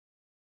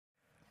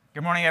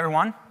Good morning,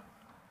 everyone.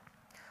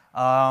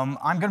 I'm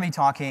going to be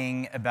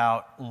talking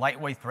about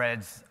lightweight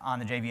threads on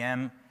the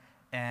JVM,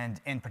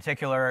 and in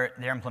particular,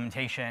 their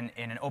implementation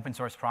in an open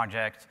source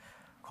project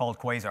called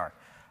Quasar.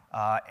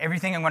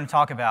 Everything I'm going to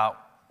talk about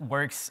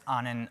works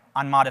on an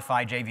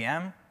unmodified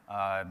JVM,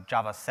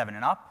 Java 7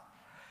 and up.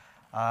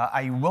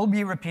 I will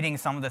be repeating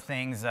some of the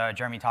things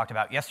Jeremy talked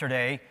about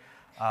yesterday.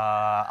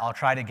 I'll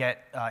try to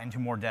get into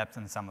more depth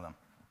in some of them.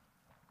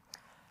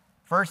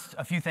 First,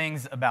 a few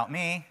things about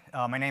me.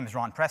 My name is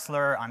Ron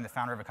Pressler. I'm the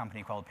founder of a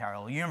company called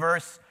Parallel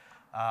Universe.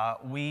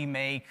 We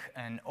make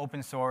an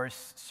open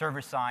source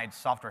server-side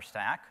software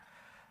stack.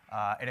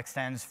 It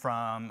extends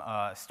from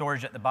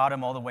storage at the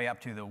bottom all the way up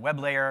to the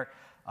web layer,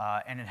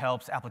 and it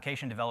helps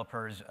application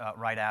developers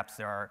write apps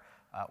that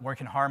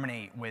work in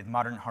harmony with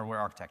modern hardware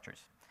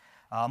architectures.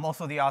 I'm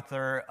also the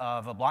author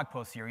of a blog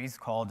post series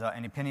called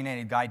An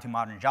Opinionated Guide to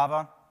Modern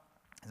Java.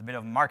 It's a bit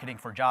of marketing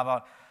for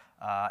Java.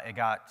 It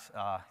got,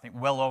 I think,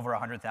 well over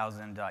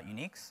 100,000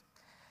 uniques.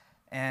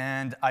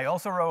 And I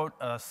also wrote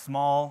a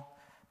small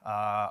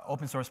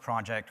open source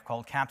project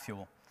called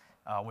Capsule,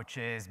 which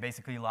is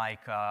basically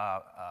like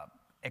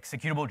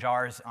executable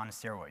jars on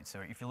steroids. So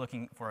if you're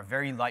looking for a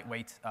very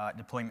lightweight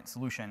deployment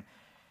solution,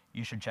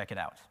 you should check it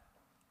out.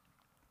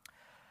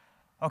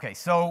 OK,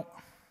 so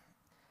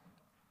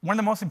one of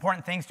the most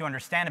important things to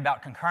understand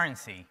about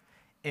concurrency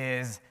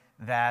is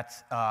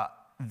that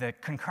the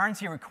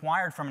concurrency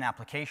required from an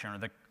application, or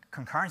the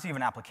concurrency of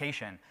an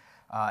application,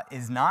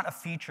 is not a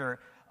feature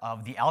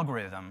of the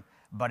algorithm,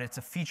 but it's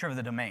a feature of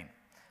the domain.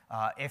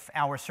 If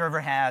our server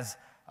has,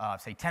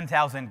 say,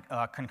 10,000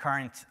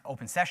 concurrent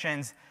open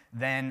sessions,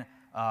 then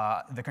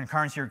the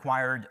concurrency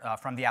required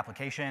from the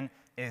application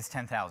is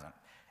 10,000.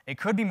 It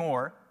could be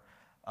more.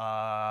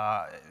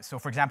 So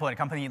for example, at a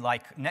company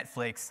like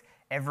Netflix,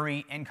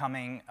 every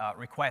incoming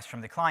request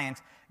from the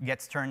client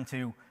gets turned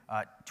to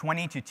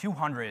 20 to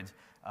 200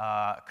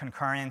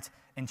 concurrent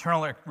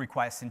internal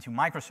requests into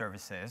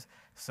microservices,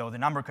 so the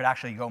number could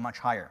actually go much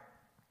higher.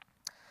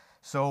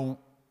 So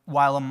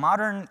while a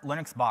modern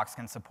Linux box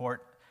can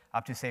support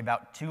up to, say,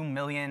 about 2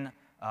 million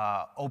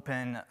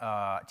open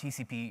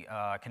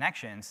TCP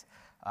connections,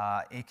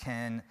 it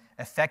can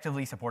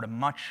effectively support a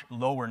much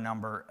lower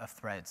number of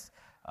threads,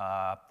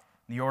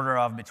 the order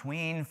of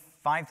between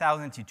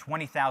 5,000 to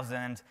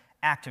 20,000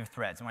 active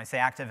threads. And when I say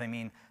active, I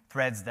mean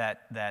threads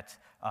that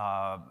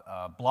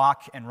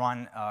block and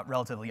run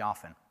relatively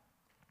often.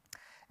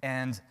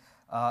 And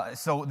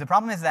so the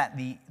problem is that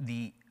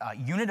the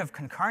unit of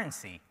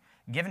concurrency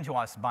given to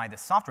us by the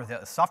software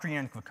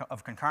unit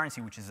of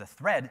concurrency, which is a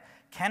thread,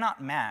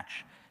 cannot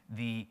match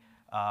the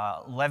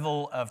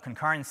level of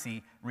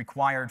concurrency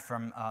required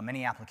from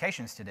many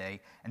applications today,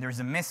 and there's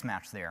a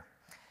mismatch there.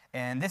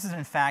 And this is,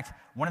 in fact,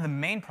 one of the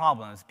main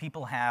problems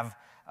people have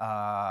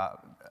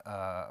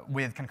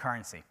with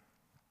concurrency.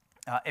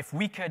 If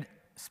we could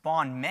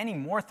spawn many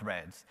more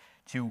threads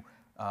to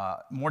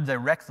more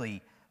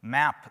directly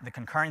map the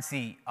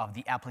concurrency of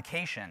the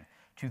application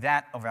to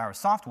that of our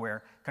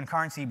software,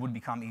 concurrency would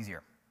become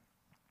easier.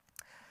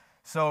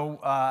 So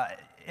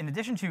in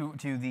addition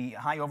to the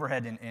high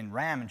overhead in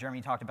RAM, and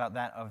Jeremy talked about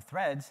that, of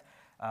threads,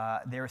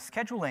 their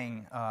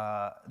scheduling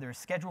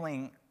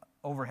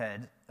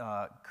overhead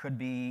could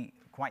be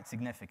quite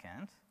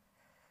significant.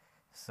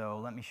 So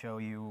let me show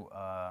you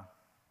a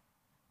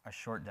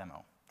short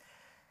demo.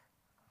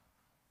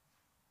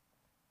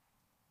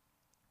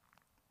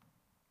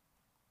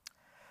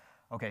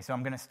 OK, so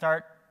I'm going to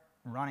start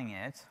running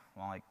it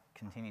while I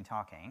continue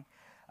talking.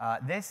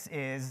 This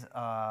is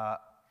a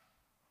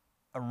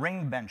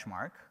ring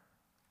benchmark.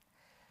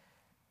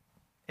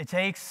 It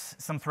takes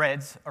some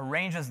threads,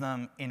 arranges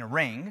them in a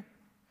ring,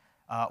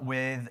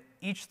 with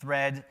each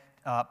thread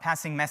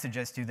passing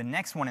messages to the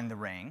next one in the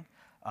ring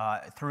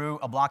through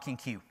a blocking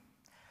queue.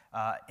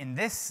 In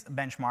this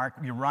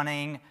benchmark, we're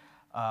running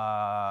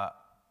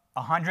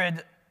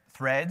 100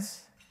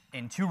 threads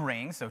in 2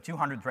 rings, so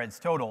 200 threads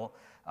total.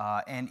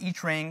 And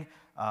each ring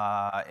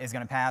is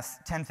going to pass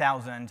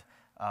 10,000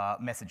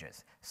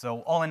 messages. So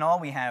all in all,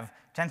 we have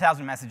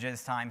 10,000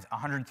 messages times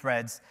 100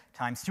 threads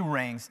times 2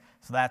 rings.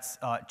 So that's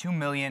 2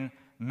 million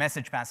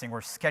message passing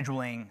or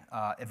scheduling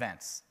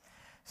events.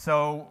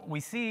 So we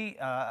see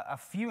a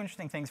few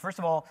interesting things. First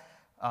of all,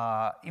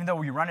 even though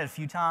we run it a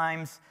few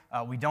times,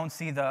 we don't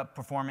see the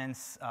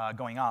performance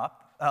going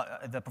up,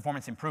 the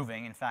performance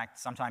improving. In fact,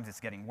 sometimes it's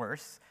getting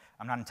worse.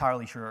 I'm not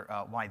entirely sure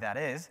why that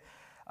is.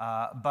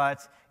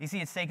 But you see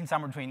it's taken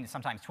somewhere between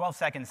sometimes 12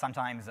 seconds,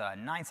 sometimes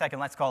 9 seconds.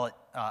 Let's call it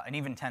an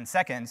even 10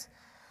 seconds.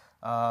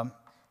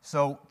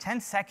 So 10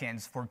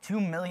 seconds for 2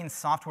 million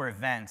software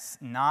events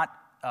not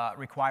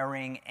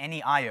requiring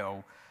any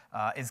I/O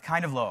is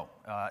kind of low.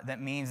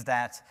 That means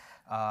that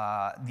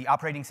the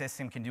operating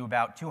system can do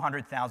about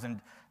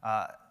 200,000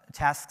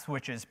 task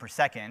switches per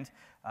second.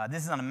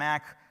 This is on a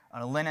Mac.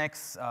 On a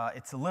Linux,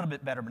 it's a little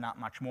bit better, but not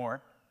much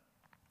more.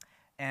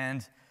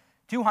 And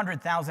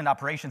 200,000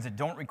 operations that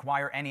don't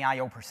require any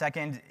I/O per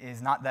second is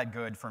not that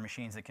good for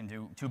machines that can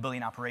do 2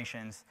 billion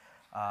operations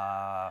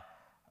on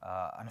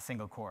a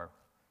single core.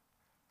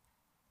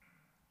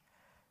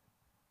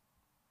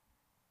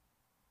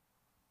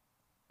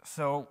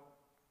 So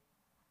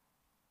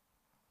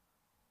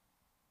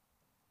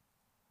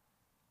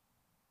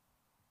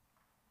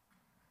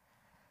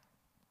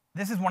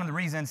this is one of the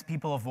reasons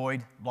people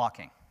avoid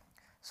blocking.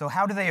 So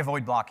how do they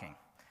avoid blocking?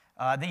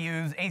 They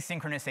use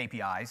asynchronous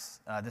APIs.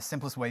 The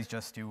simplest way is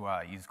just to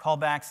use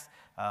callbacks.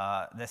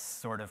 This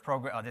sort of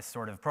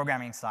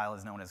programming style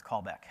is known as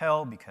callback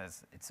hell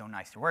because it's so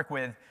nice to work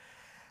with.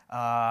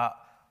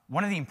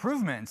 One of the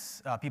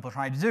improvements people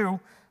try to do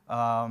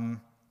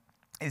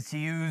is to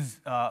use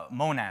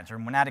monads or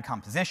monadic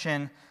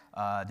composition.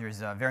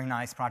 There's a very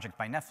nice project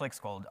by Netflix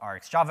called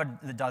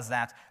RxJava that does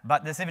that.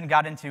 But this even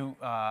got into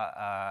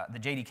the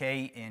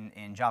JDK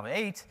in Java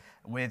 8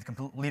 with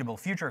completable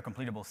future,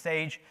 completable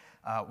stage,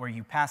 where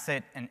you pass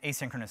it an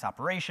asynchronous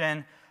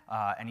operation,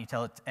 and you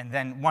tell it, and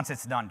then once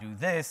it's done, do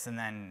this, and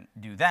then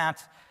do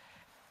that.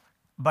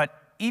 But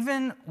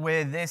even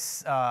with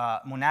this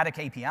monadic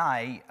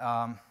API,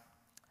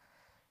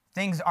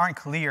 things aren't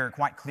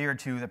quite clear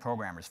to the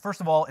programmers. First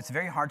of all, it's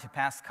very hard to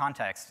pass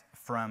context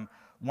from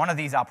one of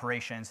these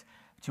operations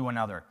to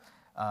another.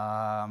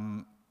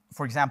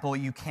 For example,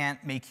 you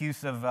can't make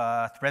use of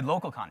thread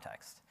local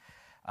context.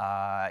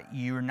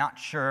 You're not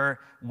sure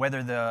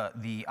whether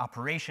the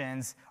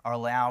operations are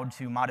allowed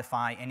to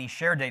modify any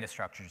shared data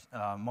structures.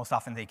 Most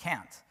often they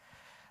can't.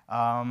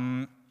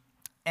 And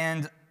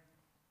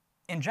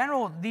in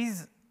general,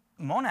 these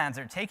monads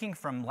are taking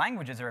from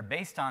languages that are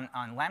based on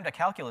lambda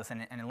calculus,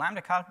 and in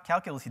lambda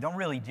calculus, you don't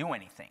really do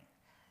anything.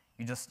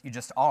 You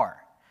just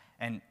are.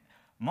 And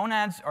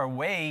monads are a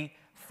way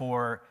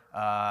for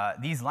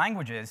these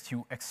languages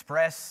to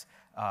express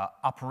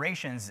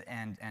operations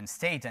and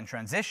state and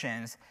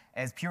transitions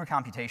as pure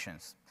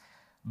computations.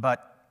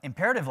 But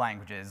imperative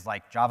languages,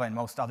 like Java and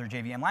most other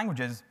JVM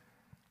languages,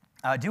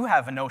 do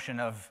have a notion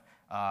of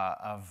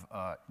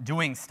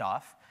doing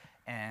stuff.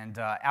 And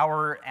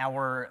our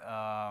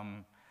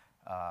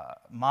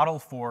model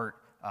for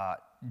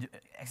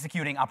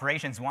executing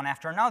operations one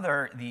after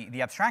another,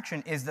 the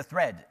abstraction is the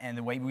thread. And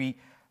the way we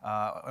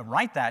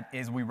write that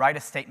is we write a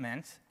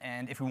statement,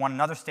 and if we want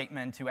another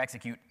statement to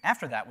execute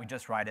after that, we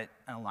just write it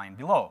in a line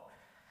below.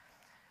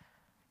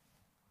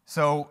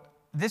 So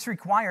this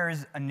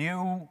requires a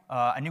new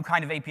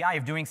kind of API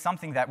of doing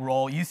something that we're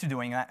all used to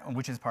doing,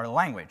 which is part of the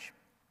language.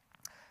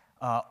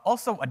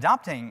 Also,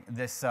 adopting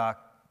this,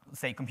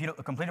 say,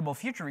 completable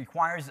future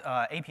requires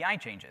API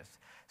changes.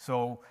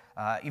 So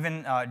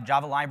even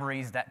Java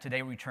libraries that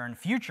today return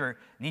future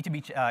need to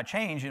be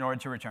changed in order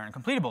to return a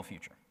completable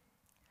future.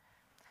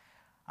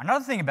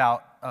 Another thing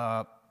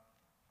about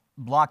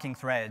blocking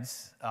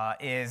threads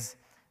is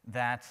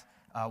that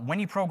when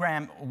your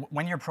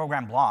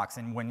program blocks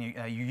and when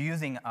you're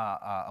using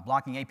a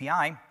blocking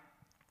API,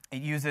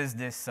 it uses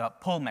this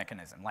pull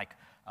mechanism, like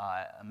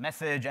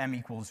message m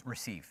equals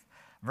receive,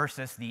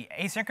 versus the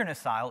asynchronous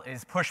style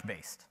is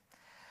push-based.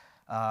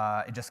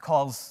 It just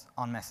calls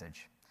on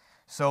message.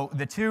 So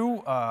the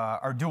two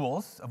are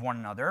duals of one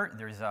another.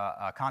 There's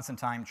a constant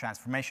time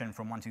transformation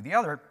from one to the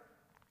other.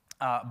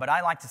 But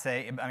I like to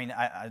say,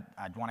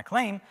 I'd want to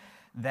claim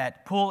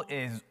that pull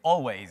is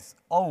always,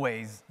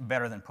 always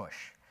better than push.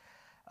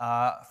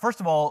 First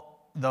of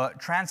all, the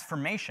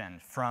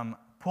transformation from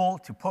pull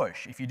to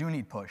push, if you do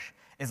need push,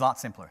 is a lot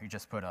simpler. You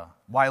just put a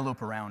while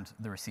loop around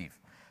the receive.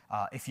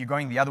 If you're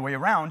going the other way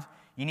around,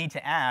 you need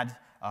to add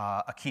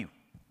a queue.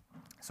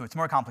 So it's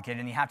more complicated,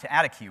 and you have to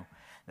add a queue.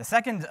 The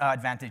second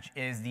advantage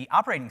is the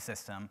operating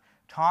system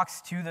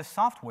talks to the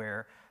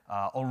software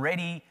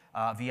already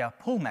via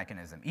pull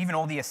mechanism. Even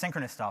all the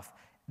asynchronous stuff,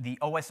 the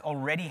OS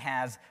already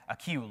has a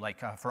queue. Like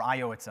for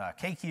I/O, it's a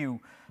KQ.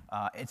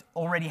 It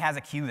already has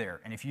a queue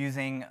there. And if you're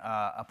using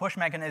a push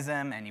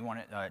mechanism and you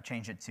want to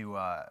change it to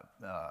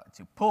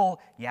pull,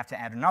 you have to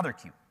add another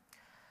queue.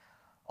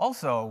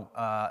 Also,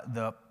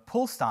 the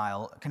pull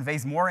style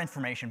conveys more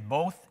information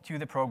both to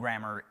the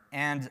programmer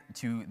and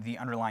to the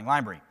underlying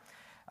library.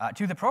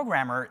 To the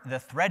programmer, the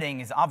threading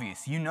is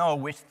obvious. You know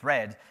which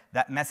thread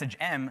that message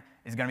M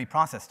is going to be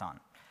processed on.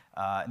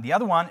 The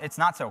other one, it's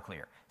not so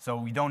clear. So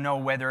we don't know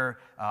whether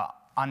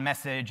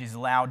onMessage is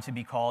allowed to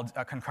be called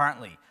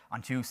concurrently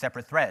on two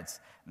separate threads.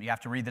 You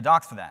have to read the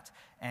docs for that.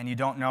 And you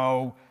don't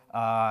know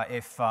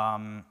if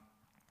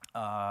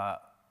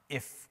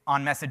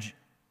onMessage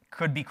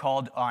could be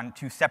called on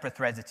two separate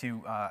threads at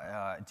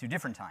two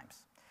different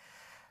times.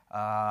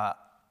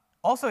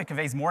 Also, it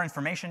conveys more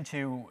information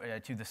to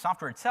the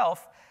software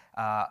itself.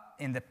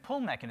 In the pull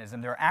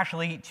mechanism, there are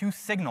actually two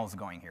signals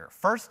going here.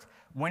 First,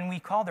 when we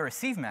call the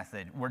receive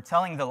method, we're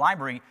telling the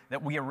library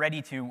that we are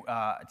ready to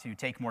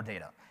take more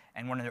data.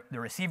 And when the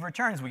receive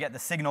returns, we get the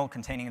signal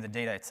containing the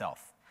data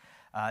itself.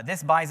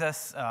 This buys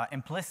us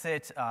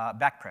implicit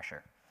back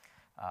pressure.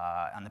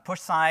 On the push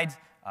side,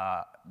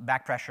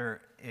 back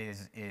pressure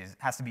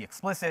has to be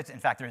explicit. In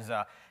fact, there's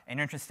an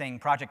interesting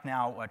project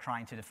now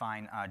trying to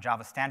define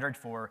Java standard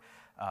for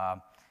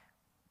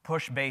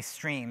push-based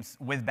streams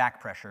with back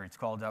pressure. It's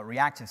called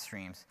reactive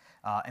streams.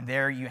 And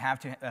there you have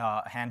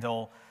to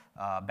handle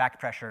back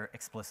pressure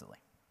explicitly.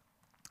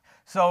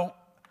 So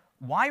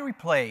why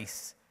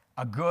replace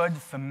a good,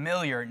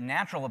 familiar,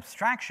 natural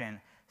abstraction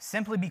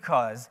simply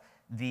because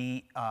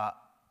the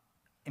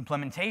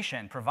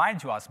implementation provided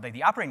to us by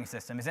the operating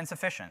system is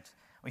insufficient.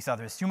 We saw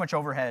there's too much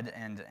overhead,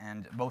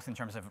 and both in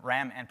terms of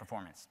RAM and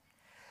performance.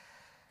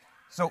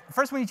 So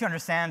first we need to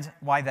understand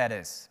why that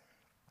is.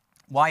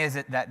 Why is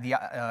it that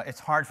it's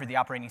hard for the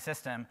operating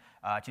system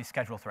to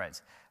schedule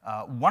threads?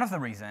 One of the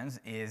reasons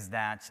is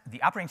that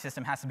the operating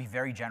system has to be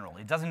very general.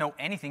 It doesn't know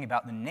anything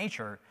about the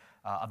nature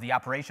of the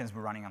operations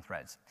we're running on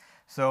threads.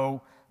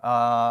 So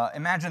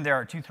imagine there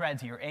are two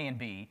threads here, A and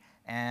B,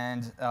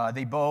 and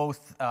they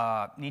both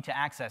need to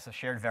access a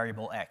shared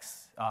variable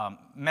x.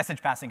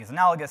 Message passing is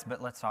analogous,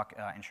 but let's talk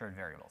in shared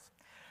variables.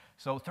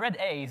 So thread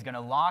A is going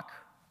to lock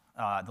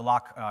the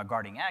lock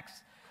guarding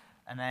x,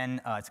 and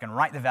then it's going to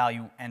write the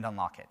value and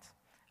unlock it.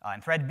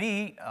 And thread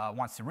B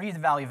wants to read the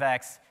value of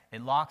x.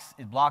 It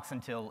blocks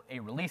until A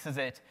releases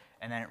it,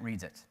 and then it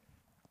reads it.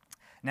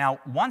 Now,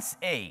 once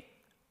A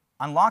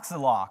unlocks the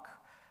lock,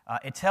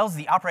 it tells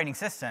the operating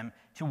system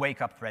to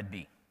wake up thread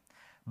B.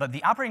 But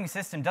the operating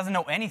system doesn't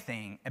know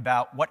anything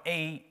about what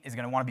A is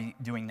going to want to be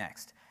doing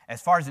next.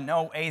 As far as it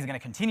knows, A is going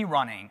to continue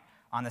running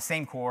on the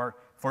same core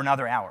for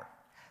another hour.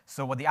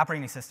 So what the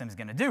operating system is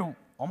going to do,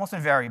 almost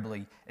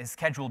invariably, is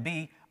schedule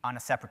B on a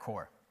separate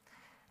core.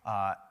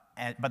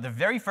 But the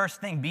very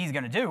first thing B is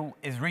going to do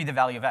is read the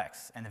value of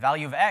x. And the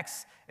value of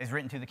x is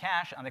written to the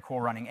cache on the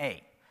core running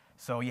A.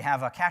 So you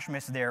have a cache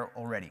miss there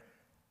already.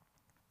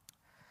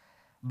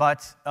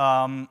 But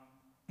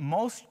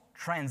most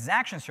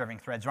transaction-serving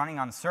threads running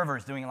on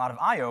servers doing a lot of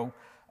I/O,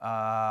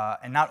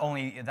 and not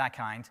only that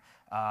kind,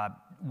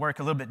 work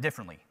a little bit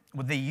differently.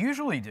 What they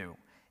usually do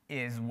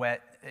is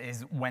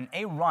when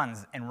A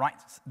runs and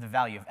writes the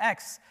value of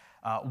x,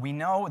 we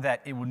know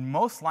that it would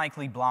most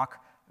likely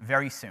block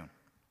very soon,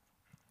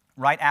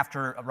 right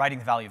after writing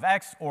the value of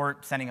x or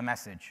sending a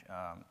message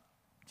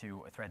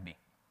to thread B.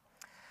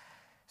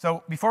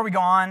 So before we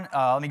go on,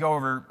 let me go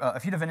over a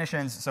few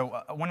definitions.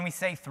 So when we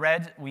say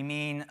thread, we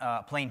mean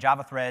plain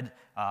Java thread.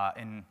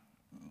 In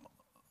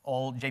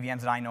all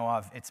JVMs that I know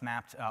of, it's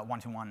mapped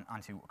one-to-one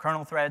onto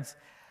kernel threads.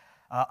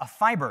 A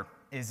fiber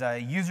is a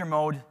user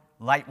mode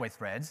lightweight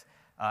threads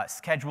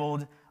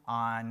scheduled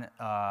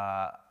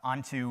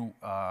onto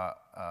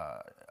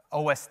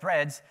OS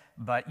threads,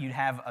 but you'd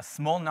have a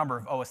small number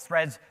of OS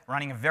threads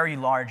running a very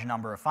large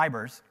number of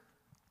fibers.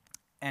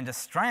 And a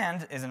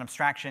strand is an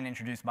abstraction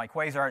introduced by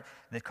Quasar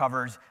that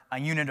covers a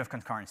unit of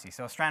concurrency.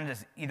 So a strand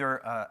is either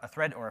a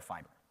thread or a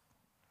fiber.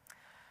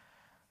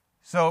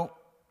 So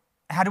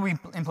how do we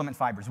implement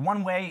fibers?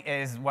 One way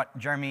is what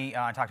Jeremy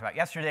talked about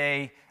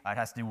yesterday. It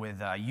has to do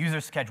with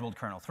user-scheduled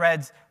kernel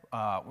threads.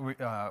 Now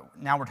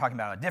we're talking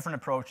about a different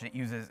approach that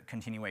uses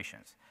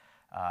continuations.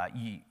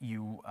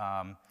 You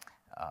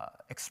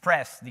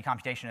express the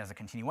computation as a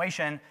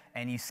continuation,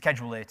 and you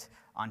schedule it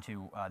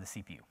onto the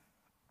CPU.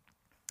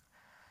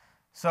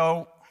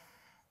 So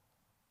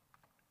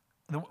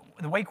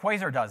the way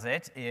Quasar does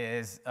it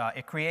is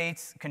it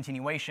creates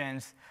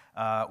continuations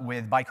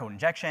with bytecode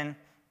injection.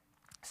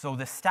 So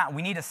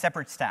we need a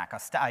separate stack,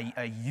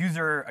 a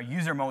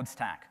user mode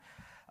stack.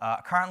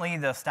 Currently,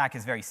 the stack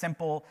is very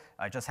simple.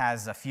 It just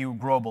has a few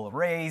growable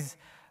arrays,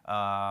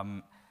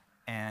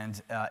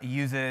 and it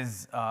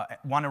uses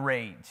one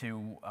array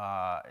to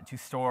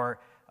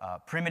store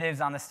primitives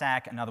on the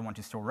stack, another one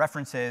to store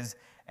references,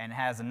 and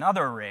has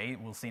another array.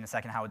 We'll see in a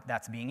second how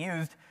that's being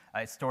used.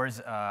 It stores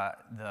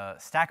the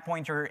stack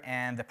pointer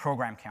and the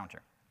program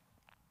counter.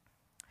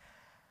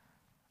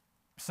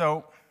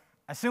 So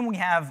assume we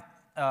have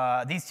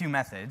these two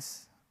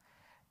methods,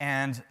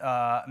 and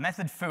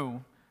method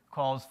foo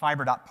calls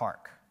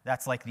fiber.park.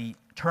 That's like the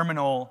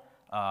terminal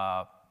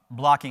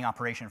blocking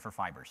operation for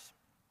fibers.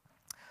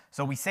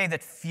 So we say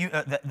that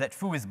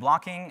foo is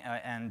blocking,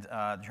 and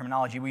the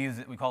terminology we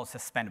use, we call it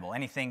suspendable.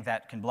 Anything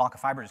that can block a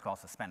fiber is called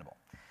suspendable.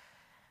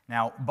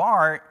 Now,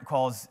 bar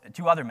calls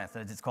two other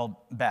methods. It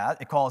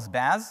calls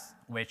baz,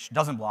 which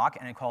doesn't block,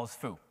 and it calls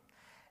foo.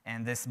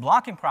 And this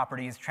blocking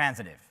property is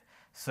transitive.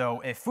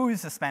 So if foo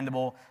is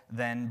suspendable,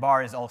 then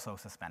bar is also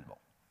suspendable.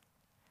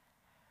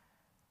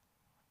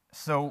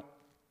 So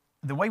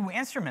the way we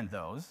instrument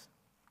those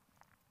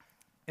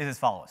is as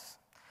follows.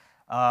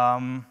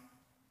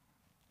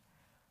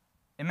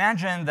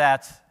 Imagine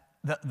that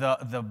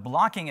the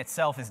blocking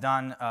itself is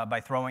done by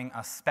throwing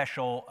a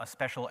special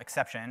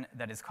exception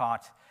that is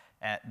caught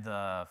at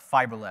the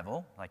fiber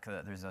level. Like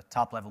there's a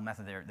top-level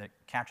method there that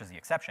captures the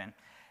exception.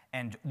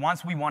 And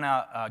once we want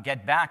to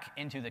get back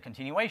into the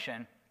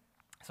continuation,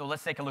 so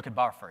let's take a look at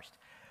bar first.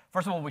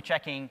 First of all, we're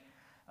checking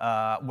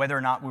whether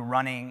or not we're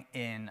running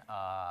in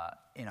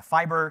a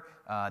fiber.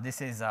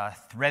 This is a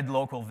thread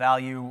local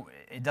value.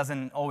 It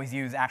doesn't always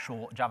use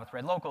actual Java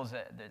thread locals.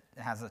 It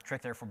has a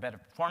trick there for better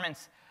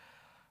performance.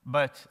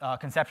 But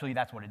conceptually,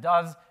 that's what it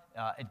does.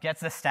 It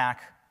gets the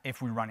stack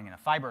if we're running in a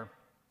fiber.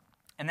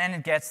 And then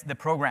it gets the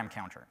program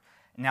counter.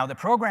 Now, the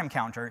program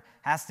counter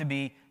has to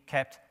be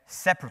kept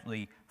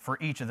separately for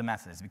each of the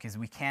methods, because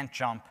we can't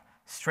jump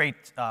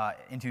straight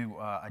into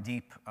a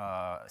deep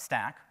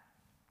stack.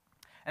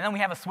 And then we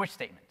have a switch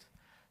statement.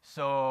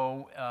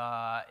 So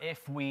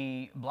if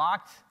we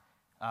blocked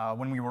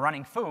when we were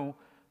running foo,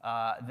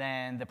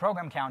 then the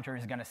program counter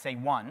is going to say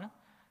 1.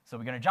 So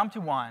we're going to jump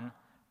to 1.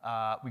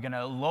 We're going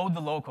to load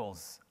the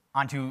locals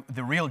onto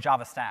the real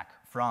Java stack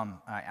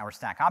from our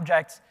stack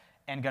objects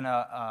and going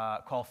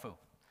to call foo.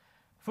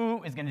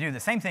 Foo is going to do the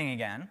same thing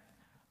again,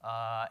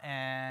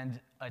 and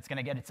it's going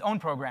to get its own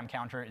program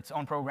counter. Its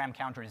own program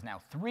counter is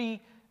now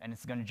 3, and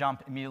it's going to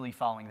jump immediately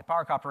following the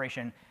park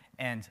operation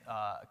and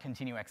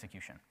continue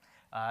execution.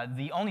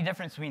 The only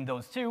difference between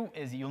those two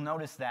is you'll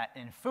notice that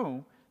in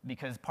foo,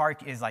 because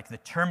park is like the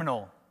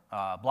terminal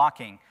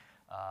blocking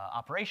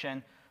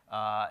operation,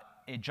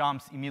 it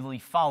jumps immediately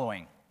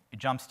following. It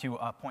jumps to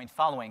a point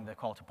following the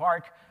call to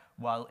park,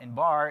 while in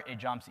bar, it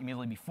jumps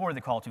immediately before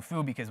the call to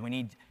foo because we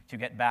need to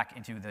get back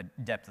into the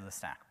depth of the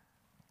stack.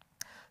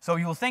 So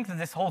you'll think that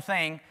this whole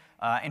thing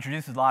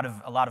introduces a lot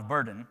of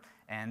burden,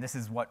 and this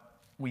is what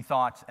we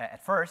thought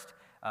at first,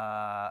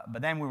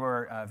 but then we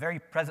were very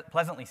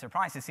pleasantly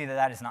surprised to see that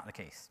that is not the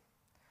case.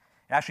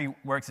 It actually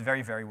works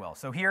very, very well.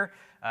 So here,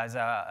 as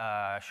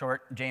a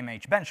short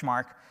JMH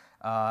benchmark,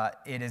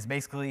 it is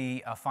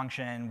basically a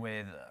function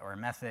with, or a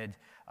method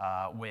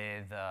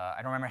with, I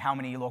don't remember how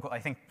many local, I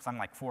think something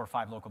like 4 or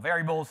 5 local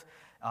variables,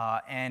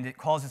 and it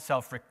calls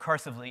itself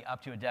recursively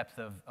up to a depth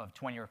of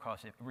 20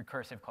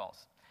 recursive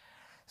calls.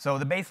 So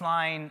the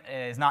baseline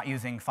is not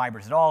using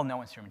fibers at all,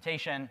 no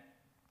instrumentation.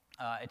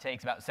 It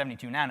takes about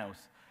 72 nanos.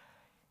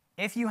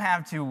 If you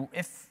have to,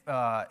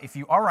 if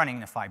you are running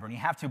the fiber and you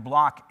have to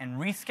block and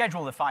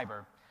reschedule the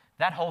fiber,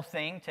 that whole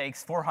thing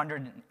takes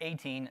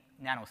 418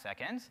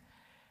 nanoseconds.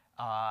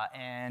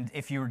 And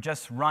if you're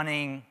just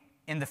running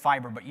in the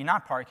fiber but you're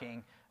not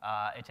parking,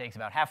 it takes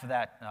about half of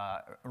that,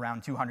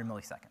 around 200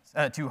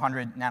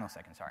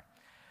 nanoseconds, sorry.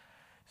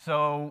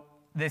 So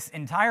this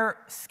entire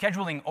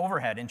scheduling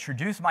overhead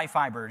introduced by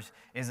fibers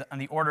is on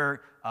the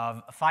order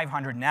of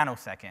 500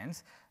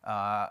 nanoseconds.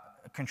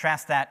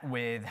 Contrast that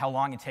with how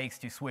long it takes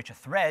to switch a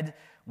thread,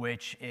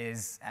 which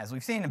is, as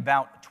we've seen,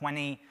 about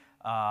 20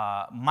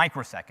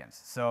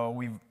 microseconds. So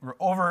we're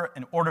over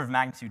an order of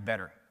magnitude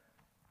better.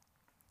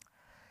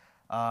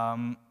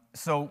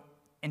 So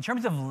in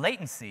terms of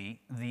latency,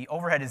 the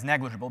overhead is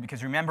negligible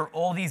because remember,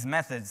 all these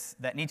methods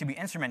that need to be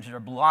instrumented are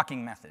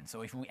blocking methods.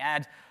 So if we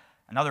add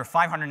another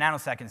 500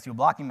 nanoseconds to a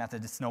blocking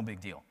method, it's no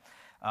big deal.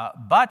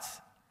 But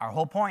our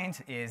whole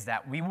point is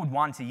that we would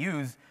want to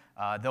use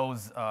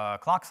those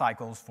clock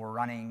cycles for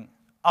running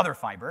other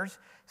fibers.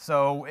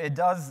 So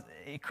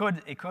it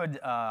could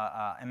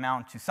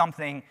amount to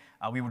something.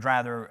 We would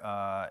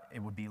rather it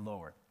would be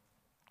lower.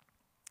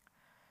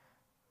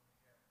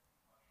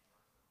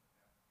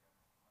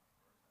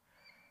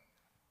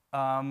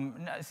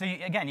 So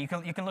again, you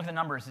can look at the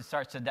numbers. It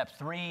starts at depth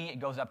 3. It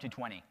goes up to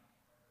 20.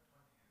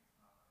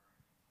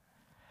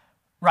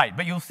 Right,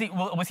 but you'll see.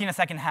 We'll see in a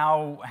second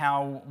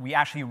how we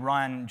actually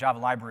run Java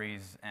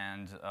libraries,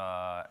 and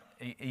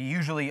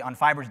usually on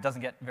fibers it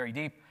doesn't get very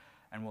deep,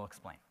 and we'll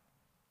explain.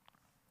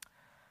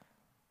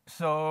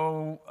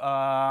 So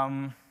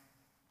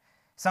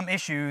some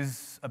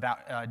issues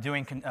about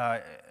doing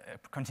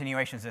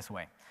continuations this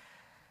way.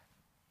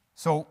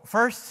 So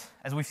first,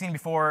 as we've seen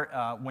before,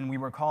 when we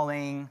were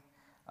calling,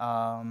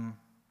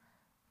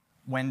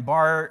 when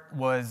bar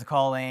was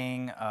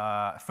calling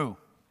foo.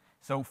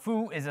 So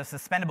foo is a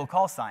suspendable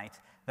call site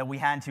that we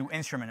had to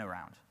instrument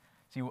around.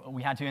 So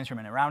we had to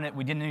instrument around it.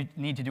 We didn't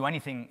need to do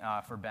anything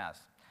for Baz.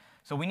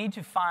 So we need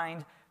to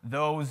find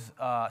those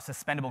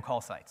suspendable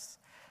call sites.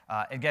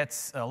 It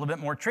gets a little bit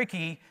more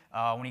tricky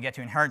when you get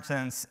to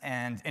inheritance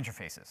and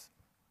interfaces.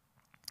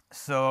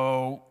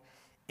 So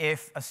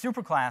if a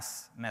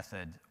superclass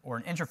method or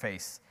an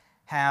interface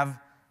have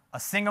a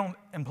single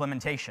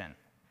implementation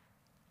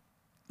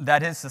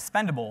that is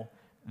suspendable,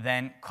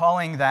 then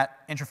calling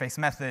that interface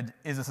method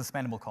is a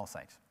suspendable call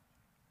site.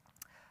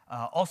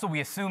 Also, we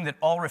assume that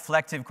all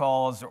reflective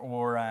calls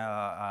or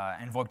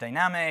invoke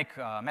dynamic,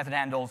 method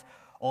handles,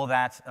 all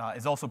that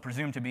is also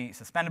presumed to be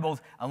suspendables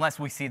unless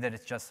we see that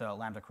it's just a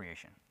Lambda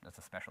creation. That's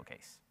a special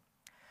case.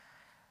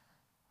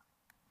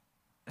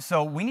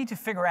 So we need to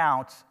figure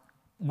out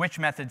which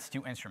methods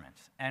to instrument.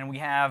 And we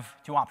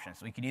have 2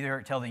 options. We could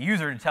either tell the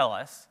user to tell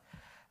us.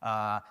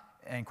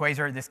 In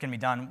Quasar, this can be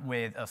done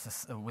with a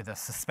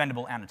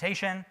suspendable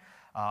annotation.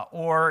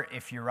 Or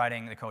if you're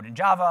writing the code in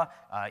Java,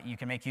 you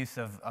can make use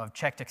of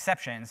checked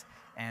exceptions.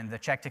 And the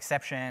checked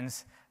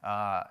exceptions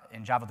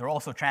in Java, they're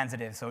also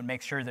transitive. So it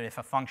makes sure that if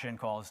a function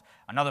calls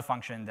another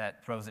function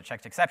that throws a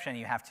checked exception,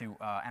 you have to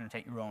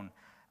annotate your own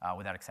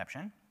with that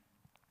exception.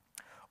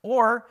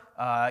 Or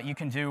you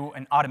can do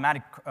an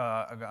automatic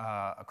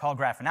call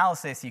graph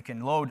analysis. You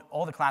can load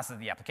all the classes of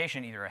the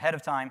application either ahead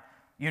of time,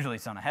 usually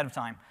it's done ahead of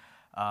time,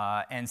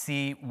 and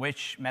see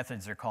which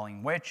methods are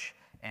calling which,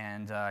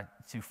 and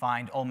to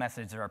find all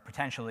methods that are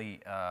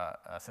potentially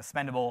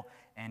suspendable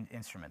and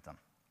instrument them.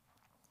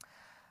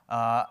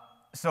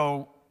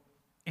 So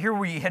here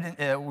we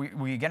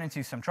get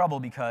into some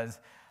trouble because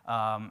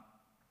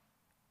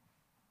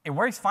it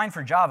works fine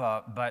for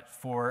Java, but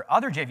for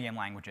other JVM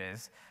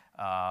languages,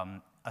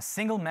 a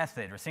single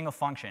method or single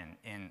function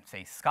in,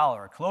 say, Scala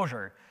or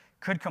Clojure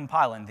could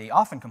compile, and they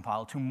often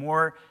compile, to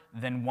more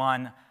than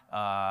one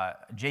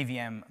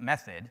JVM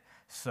method.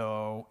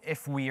 So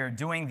if we are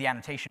doing the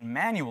annotation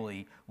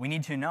manually, we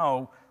need to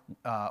know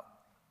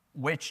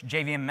which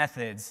JVM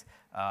methods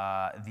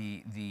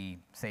the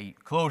say,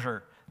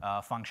 closure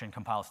function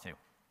compiles to.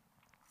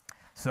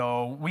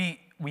 So we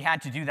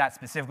had to do that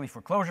specifically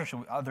for closure,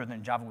 so other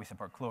than Java, we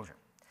support closure.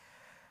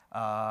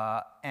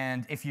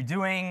 And if you're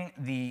doing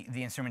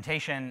the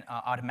instrumentation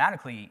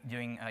automatically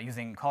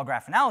using call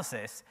graph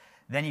analysis,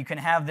 then you can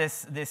have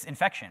this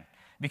infection.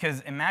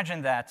 Because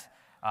imagine that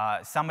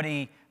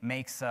somebody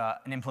makes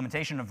an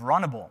implementation of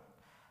runnable,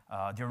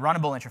 the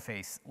runnable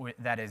interface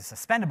that is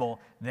suspendable,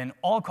 then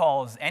all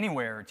calls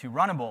anywhere to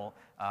runnable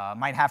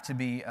might have to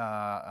be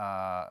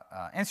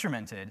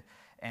instrumented,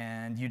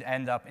 and you'd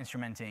end up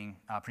instrumenting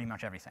pretty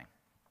much everything.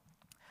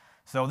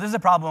 So this is a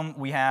problem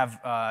we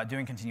have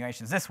doing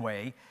continuations this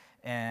way,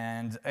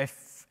 and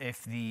if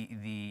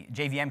the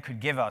JVM could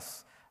give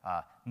us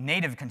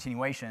native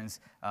continuations,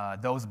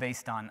 those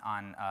based on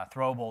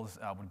throwables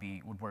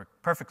would work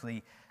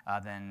perfectly,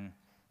 then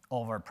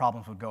all of our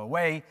problems would go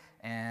away.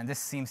 And this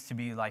seems to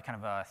be like kind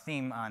of a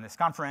theme on this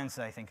conference.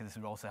 I think this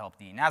would also help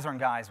the Nazarene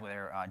guys with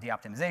their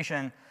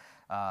de-optimization,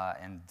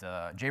 and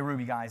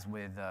JRuby guys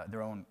with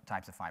their own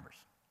types of fibers.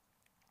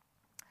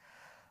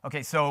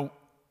 OK, so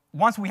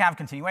once we have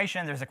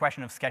continuation, there's a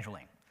question of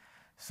scheduling.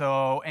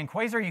 So in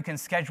Quasar, you can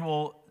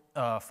schedule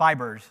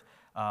fibers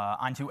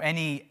onto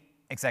any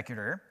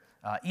executor,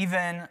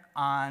 even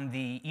on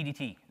the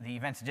EDT,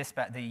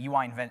 the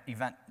UI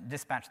event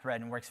dispatch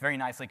thread, and works very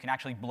nicely. You can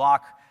actually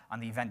block on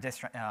the event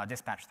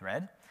dispatch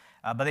thread.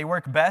 But they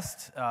work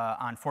best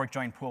on fork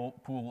join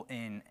pool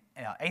in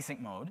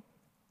async mode.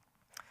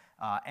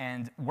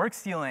 And work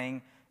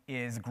stealing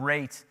is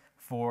great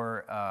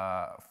for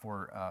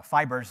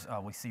fibers.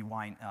 We'll see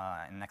why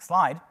in the next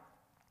slide.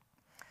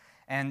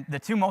 And the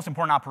two most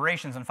important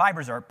operations on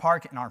fibers are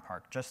park and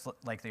unpark, just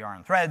like they are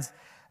on threads.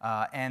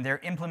 And they're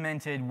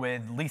implemented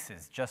with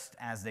leases, just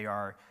as they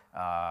are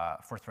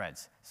for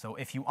threads. So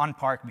if you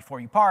unpark before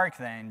you park,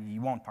 then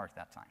you won't park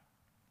that time.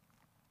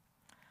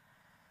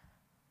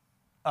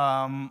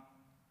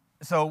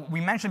 So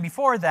we mentioned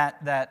before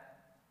that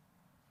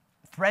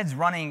threads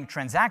running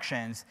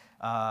transactions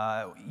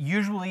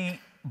usually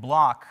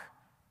block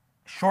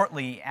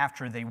shortly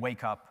after they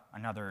wake up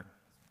another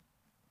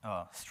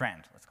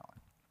strand, let's call it.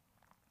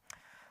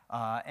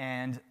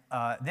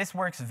 This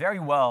works very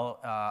well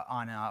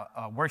on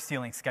a work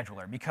stealing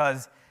scheduler,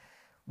 because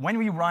when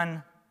we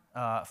run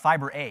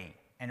fiber A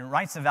and it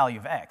writes the value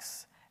of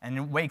X and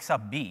it wakes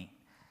up B,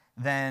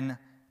 then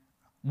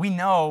we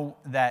know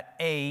that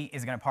A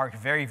is going to park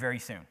very, very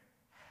soon.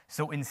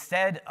 So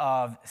instead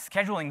of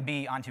scheduling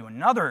B onto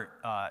another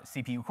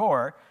CPU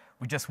core,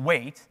 we just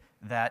wait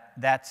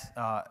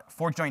that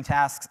fork join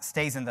task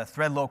stays in the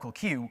thread local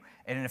queue,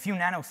 and in a few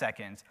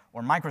nanoseconds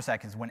or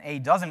microseconds, when A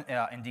doesn't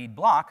indeed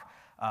block,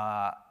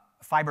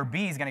 fiber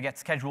B is going to get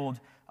scheduled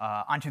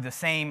onto the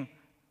same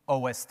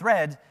OS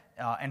thread,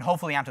 and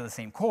hopefully onto the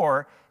same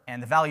core,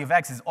 and the value of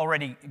X is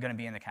already going to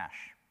be in the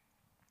cache.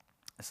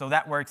 So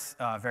that works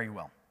very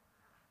well.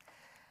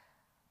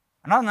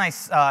 Another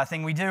nice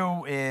thing we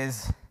do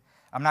is,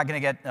 I'm not going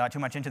to get too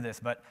much into this,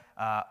 but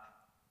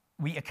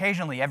we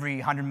occasionally, every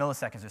 100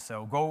 milliseconds or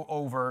so, go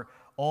over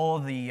all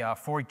the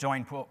fork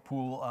join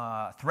pool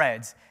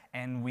threads,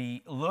 and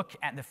we look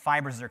at the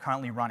fibers that are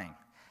currently running.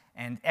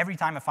 And every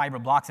time a fiber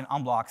blocks and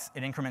unblocks,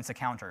 it increments a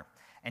counter.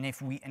 And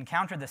if we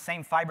encounter the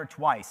same fiber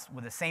twice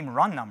with the same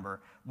run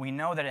number, we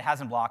know that it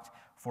hasn't blocked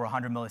for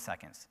 100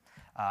 milliseconds.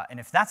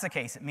 And if that's the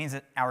case, it means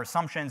that our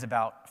assumptions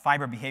about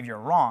fiber behavior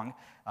are wrong.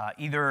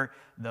 Either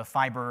the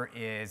fiber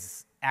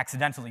is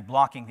accidentally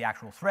blocking the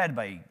actual thread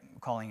by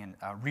calling in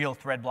a real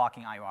thread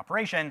blocking I/O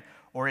operation,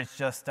 or it's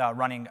just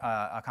running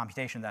a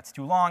computation that's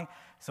too long,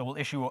 so we'll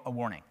issue a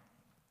warning.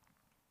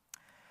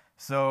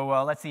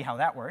 So let's see how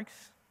that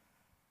works.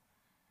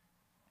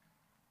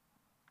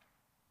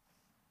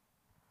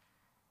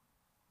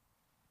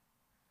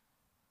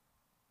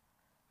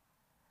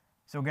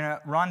 So we're going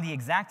to run the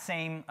exact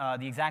same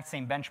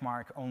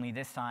benchmark, only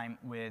this time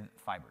with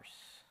fibers.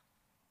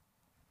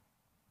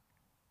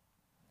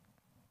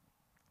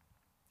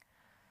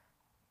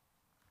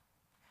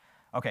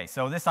 OK,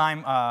 so this time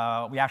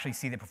we actually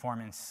see the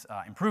performance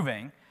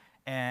improving.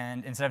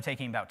 And instead of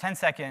taking about 10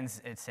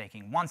 seconds, it's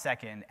taking 1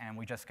 second, and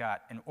we just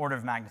got an order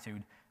of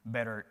magnitude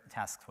better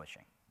task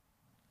switching.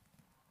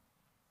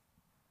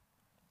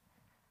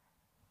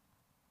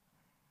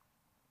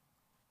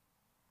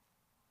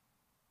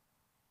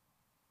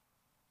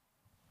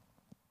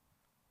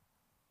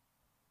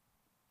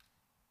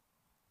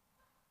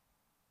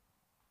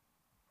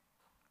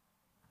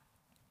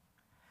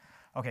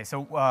 OK,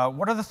 so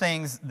what are the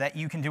things that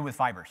you can do with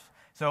fibers?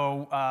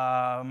 So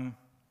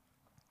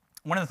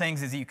one of the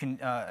things is that you can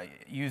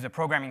use a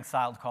programming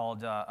style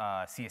called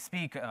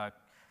CSP, what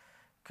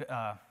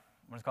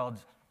is it called?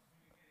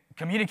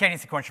 Communicating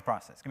sequential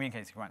process.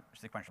 Communicating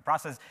sequential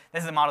process.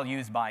 This is a model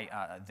used by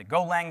the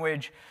Go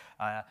language.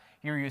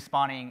 Here you're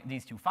spawning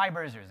these two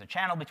fibers. There's a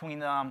channel between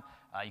them.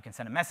 You can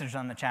send a message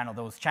on the channel.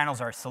 Those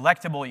channels are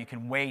selectable. You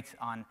can wait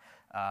on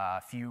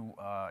a few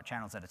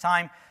channels at a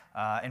time.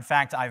 In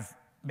fact, I've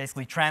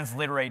basically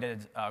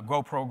transliterated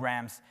Go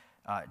programs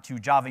to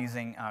Java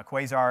using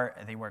Quasar.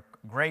 They work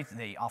great.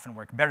 They often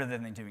work better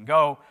than they do in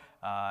Go.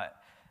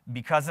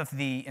 Because of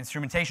the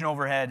instrumentation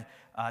overhead,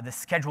 the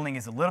scheduling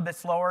is a little bit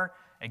slower.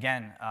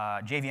 Again,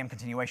 JVM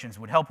continuations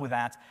would help with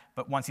that,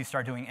 but once you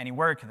start doing any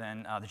work,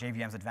 then the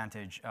JVM's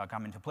advantage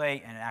come into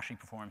play, and it actually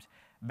performs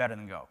better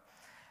than Go.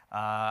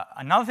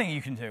 Another thing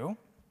you can do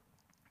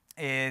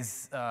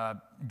is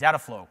data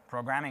flow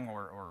programming,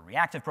 or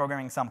reactive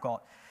programming, some call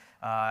it.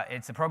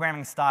 It's a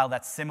programming style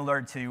that's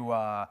similar to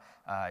a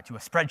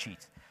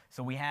spreadsheet.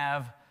 So we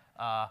have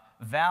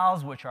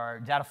vals, which are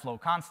data flow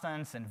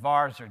constants, and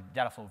vars are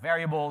data flow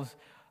variables,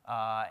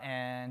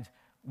 and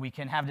we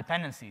can have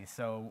dependencies.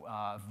 So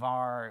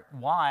var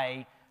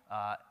y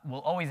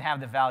will always have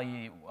the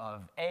value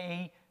of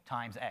a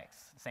times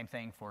x. Same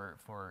thing for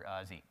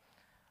z.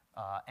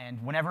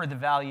 And whenever the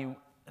value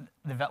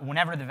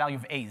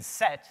of a is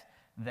set,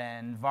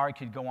 then var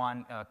could go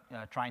on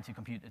trying to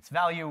compute its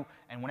value,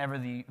 and whenever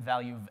the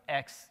value of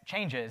x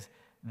changes,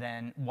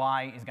 then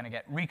y is going to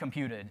get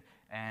recomputed,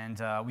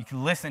 and we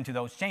can listen to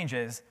those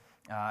changes,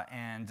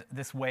 and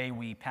this way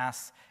we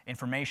pass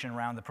information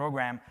around the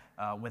program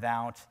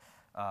without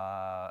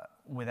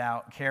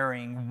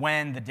caring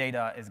when the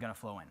data is going to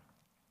flow in.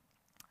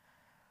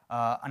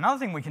 Another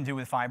thing we can do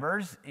with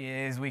fibers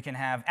is we can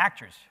have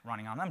actors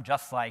running on them,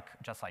 just like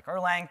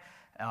Erlang.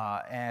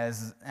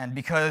 And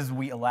because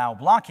we allow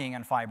blocking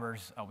on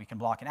fibers, we can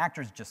block in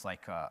actors just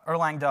like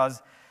Erlang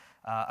does.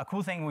 A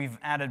cool thing we've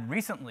added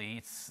recently,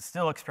 it's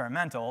still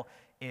experimental,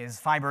 is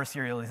fiber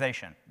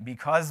serialization.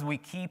 Because we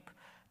keep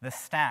the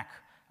stack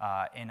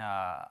on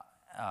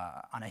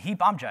a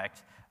heap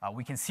object,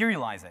 we can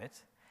serialize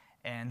it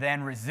and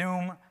then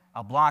resume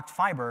a blocked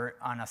fiber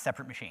on a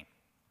separate machine.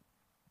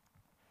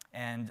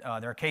 And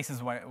there are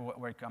cases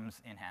where it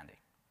comes in handy.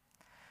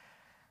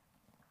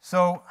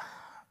 So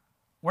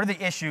what are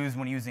the issues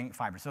when using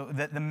fiber? So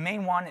the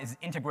main one is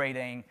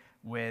integrating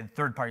with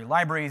third-party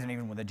libraries and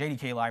even with the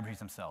JDK libraries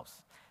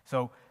themselves.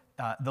 So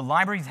the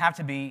libraries have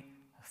to be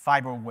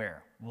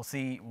fiber-aware. We'll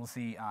see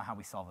how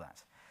we solve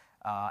that.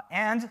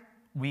 And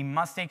we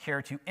must take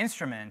care to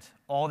instrument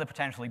all the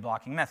potentially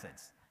blocking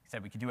methods. I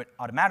said we could do it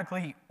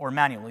automatically or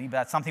manually, but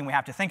that's something we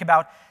have to think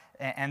about.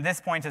 And this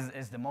point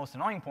is the most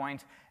annoying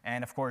point,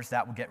 and of course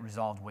that will get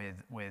resolved with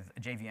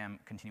JVM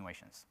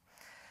continuations.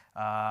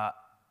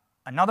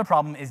 Another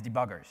problem is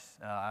debuggers.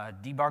 A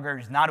debugger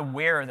is not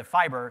aware of the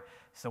fiber,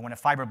 so when a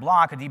fiber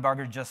block, a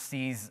debugger just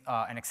sees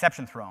an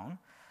exception thrown.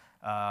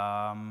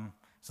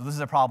 So this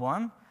is a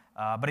problem.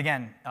 But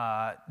again,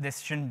 this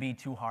shouldn't be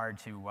too hard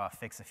to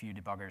fix a few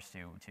debuggers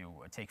to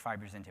take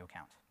fibers into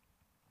account.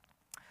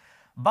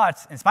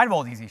 But in spite of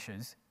all these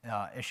issues,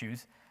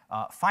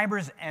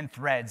 fibers and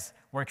threads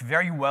work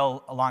very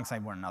well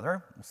alongside one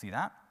another. We'll see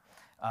that.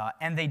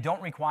 And they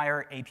don't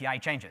require API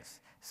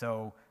changes.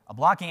 So a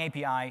blocking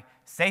API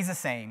stays the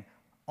same,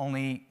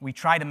 only we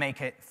try to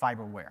make it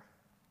fiber-aware.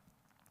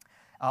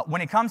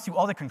 When it comes to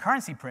all the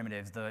concurrency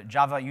primitives, the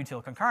Java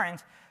util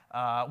concurrent,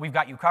 we've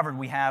got you covered.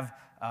 We have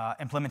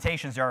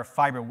implementations that are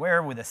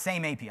fiber-aware with the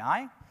same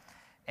API.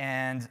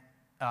 And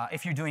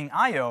if you're doing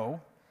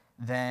I/O,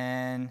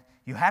 then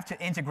you have to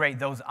integrate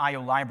those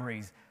I/O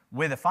libraries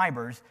with the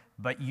fibers,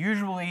 but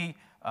usually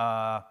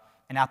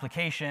an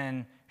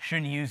application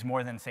shouldn't use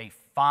more than, say,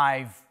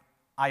 5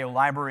 I/O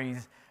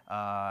libraries,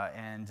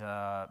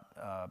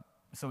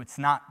 so it's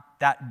not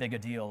that big a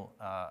deal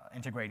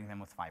integrating them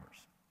with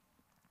fibers.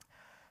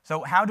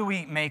 So how do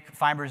we make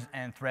fibers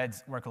and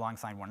threads work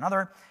alongside one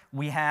another?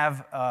 We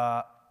have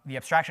the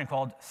abstraction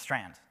called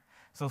strand.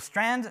 So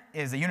strand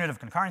is a unit of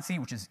concurrency,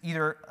 which is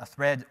either a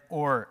thread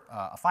or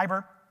a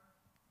fiber.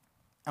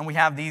 And we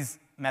have these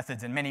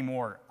methods and many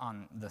more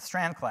on the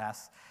strand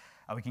class.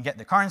 We can get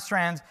the current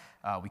strand,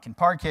 we can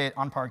park it,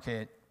 unpark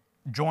it,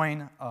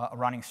 join a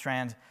running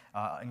strand,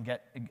 and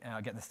get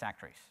the stack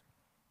trace.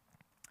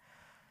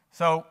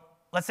 So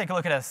let's take a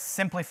look at a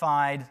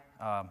simplified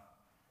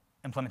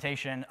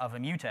implementation of a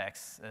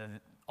mutex.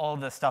 All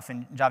the stuff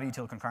in Java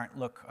util concurrent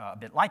look a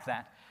bit like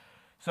that.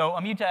 So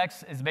a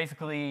mutex is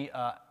basically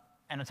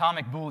an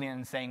atomic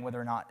Boolean saying whether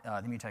or not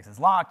the mutex is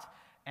locked,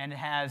 and it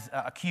has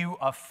a queue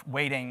of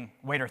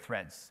waiter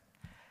threads.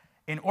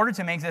 In order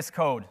to make this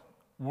code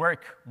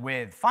work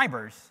with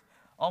fibers,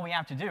 all we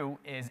have to do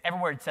is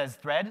everywhere it says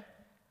thread,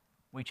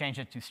 we change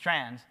it to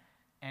strand,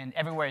 and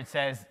everywhere it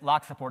says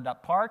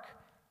locksupport.park,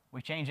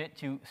 we change it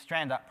to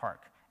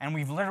strand.park. And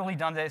we've literally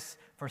done this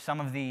for some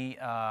of the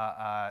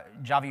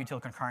Java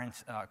util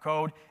concurrent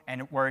code,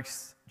 and it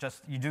works.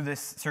 Just you do this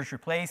search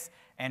replace,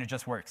 and it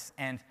just works.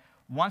 And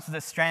once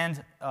the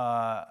strand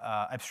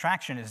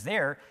abstraction is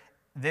there,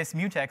 this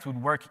mutex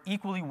would work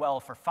equally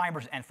well for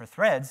fibers and for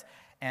threads,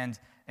 and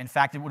in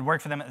fact, it would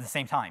work for them at the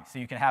same time. So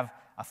you can have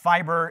a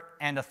fiber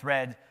and a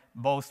thread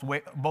both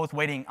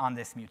waiting on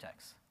this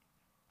mutex.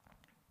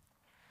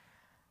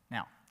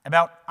 Now,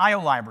 about I/O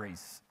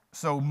libraries.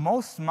 So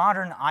most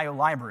modern I/O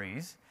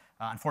libraries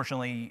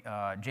unfortunately,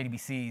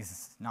 JDBC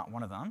is not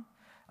one of them.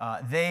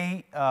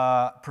 They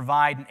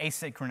provide an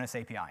asynchronous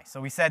API.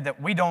 So we said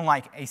that we don't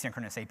like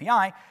asynchronous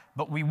API,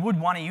 but we would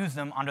want to use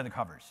them under the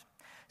covers.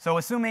 So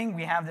assuming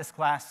we have this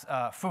class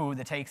foo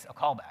that takes a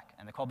callback,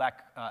 and the callback,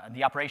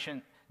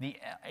 the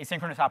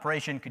asynchronous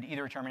operation could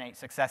either terminate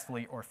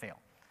successfully or fail.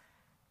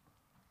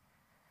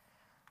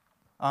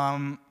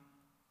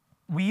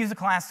 We use a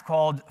class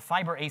called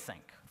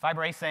fiberAsync.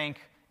 FiberAsync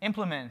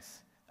implements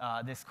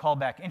this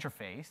callback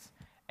interface,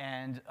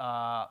 and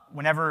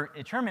whenever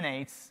it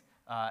terminates,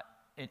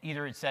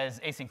 it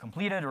says async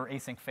completed or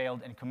async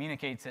failed and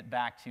communicates it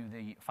back to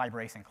the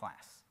fiberAsync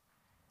class.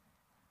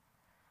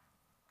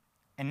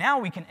 And now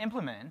we can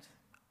implement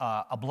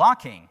a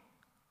blocking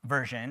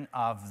version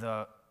of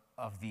the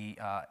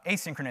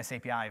asynchronous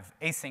API of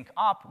async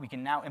up. We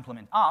can now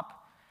implement up,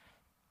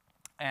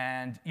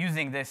 and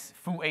using this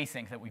foo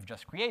async that we've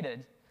just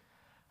created,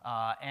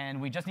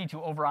 and we just need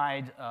to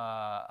override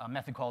a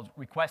method called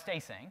request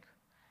async,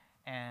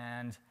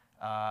 and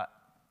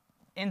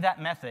in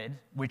that method,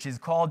 which is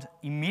called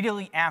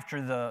immediately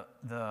after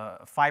the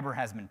fiber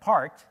has been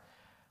parked,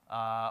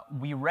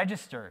 we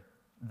register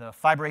the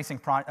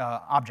fiberAsync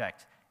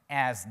object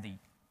as the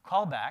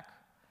callback,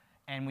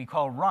 and we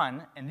call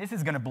run, and this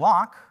is going to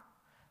block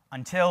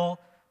until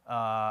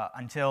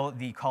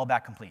the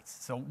callback completes.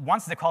 So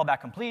once the callback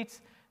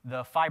completes,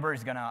 the fiber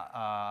is going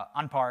to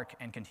unpark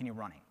and continue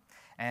running.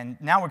 And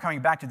now we're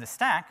coming back to the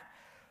stack.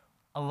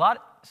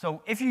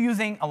 So if you're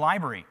using a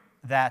library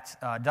that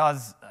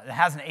has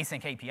an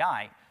async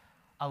API,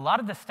 a lot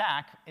of the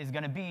stack is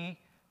going to be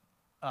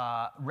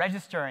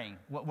registering,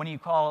 when you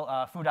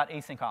call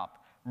foo.async up,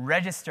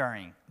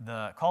 registering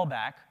the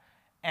callback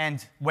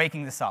and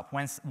waking this up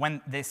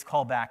when this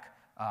callback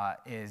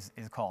is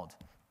called.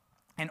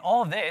 And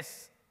all of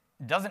this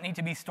doesn't need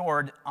to be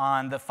stored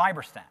on the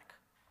fiber stack.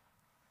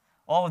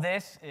 All of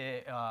this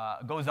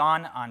goes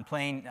on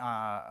plain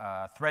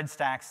thread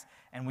stacks,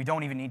 and we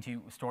don't even need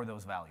to store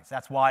those values.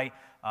 That's why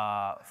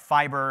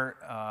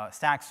fiber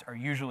stacks are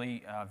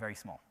usually very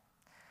small.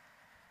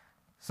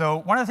 So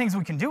one of the things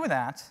we can do with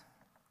that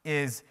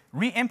is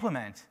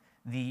re-implement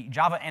the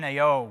Java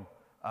NAO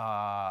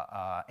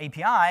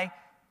API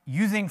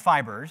using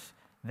fibers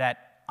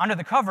that, under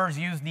the covers,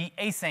 use the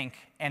async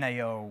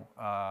NAO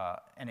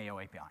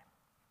API.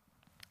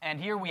 And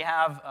here we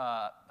have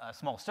a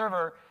small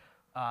server.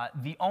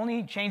 The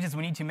only changes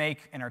we need to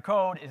make in our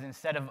code is,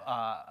 instead of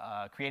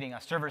creating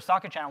a server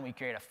socket channel, we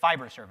create a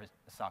fiber server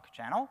socket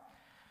channel.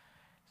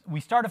 We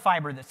start a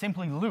fiber that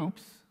simply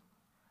loops,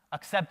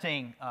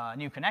 accepting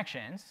new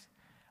connections.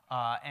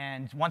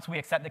 And once we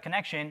accept the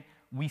connection,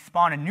 we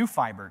spawn a new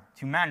fiber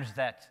to manage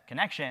that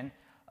connection.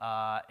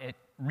 It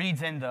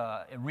reads in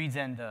the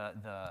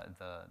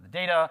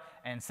data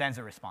and sends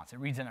a response. It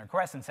reads in a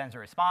request and sends a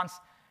response.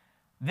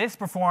 This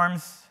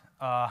performs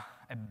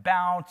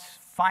about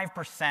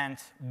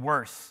 5%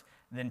 worse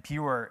than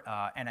pure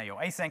NAO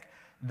async.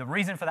 The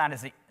reason for that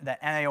is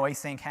that NAO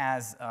async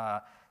has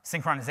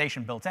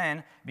synchronization built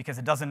in, because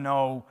it doesn't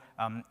know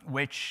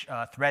which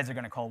threads are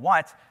going to call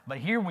what. But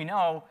here we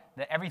know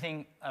that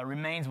everything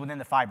remains within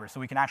the fiber, so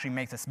we can actually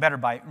make this better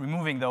by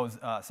removing those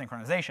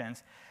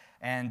synchronizations.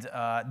 And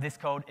this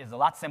code is a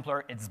lot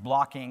simpler. It's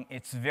blocking.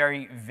 It's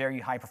very, very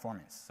high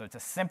performance. So it's a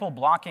simple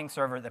blocking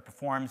server that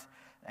performs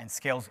and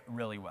scales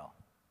really well.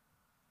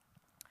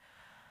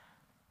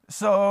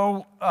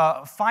 So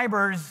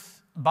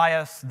fibers buy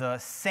us the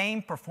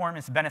same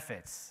performance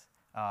benefits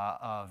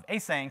of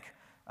async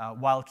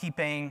while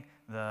keeping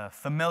the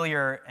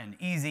familiar and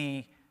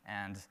easy,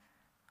 and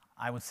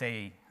I would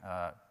say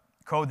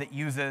code that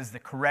uses the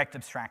correct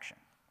abstraction.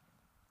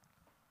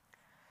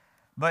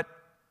 But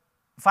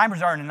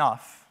fibers aren't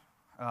enough.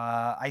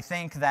 I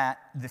think that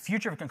the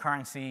future of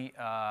concurrency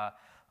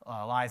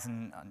lies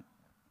in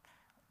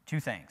two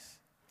things.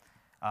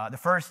 The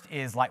first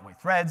is lightweight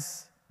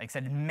threads. Like I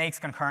said, it makes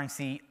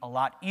concurrency a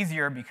lot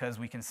easier because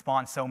we can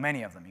spawn so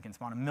many of them. You can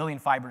spawn 1 million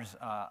fibers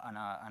on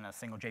a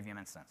single JVM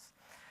instance.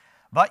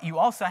 But you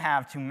also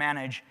have to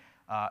manage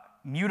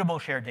mutable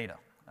shared data.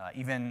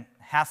 Even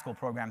Haskell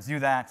programs do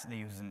that. They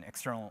use an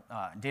external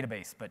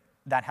database, but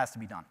that has to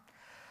be done.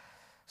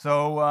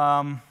 So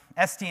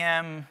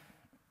STM,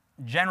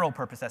 general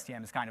purpose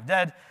STM, is kind of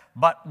dead,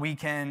 but we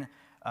can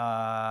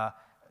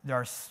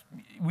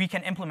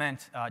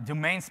implement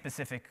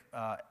domain-specific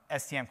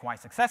STM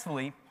quite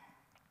successfully.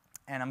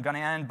 And I'm going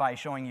to end by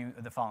showing you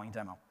the following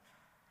demo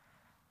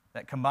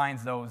that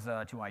combines those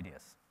two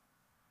ideas.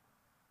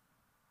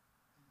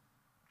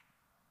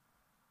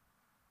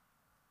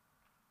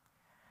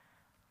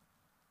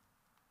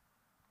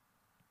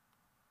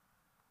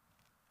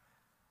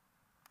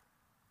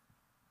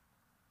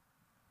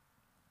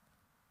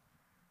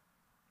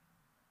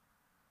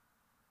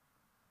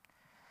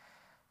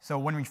 So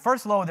when we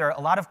first load, there are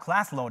a lot of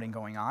class loading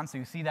going on. So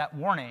you see that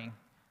warning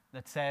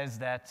that says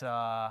that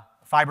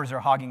fibers are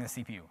hogging the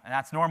CPU. And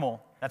that's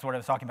normal. That's what I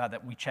was talking about,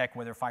 that we check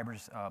whether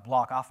fibers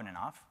block often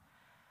enough.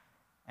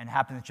 And it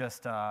happens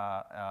just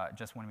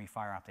when we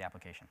fire up the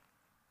application.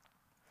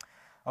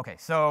 OK,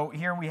 so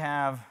here we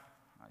have,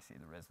 see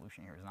the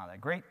resolution here is not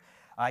that great.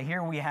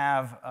 Here we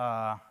have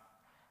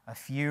a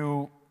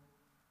few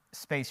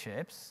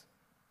spaceships.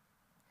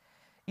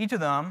 Each of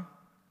them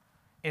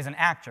is an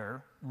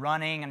actor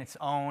running in its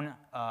own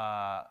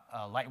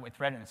lightweight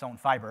thread in its own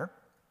fiber.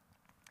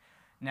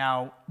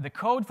 Now, the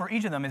code for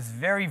each of them is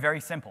very,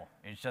 very simple.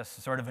 It's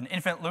just sort of an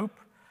infinite loop,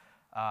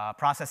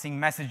 processing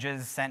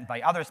messages sent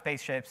by other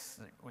spaceships,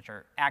 which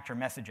are actor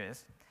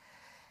messages.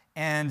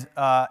 And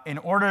in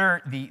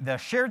order, the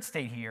shared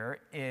state here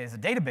is a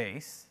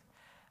database.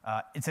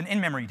 It's an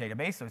in-memory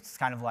database, so it's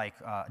kind of like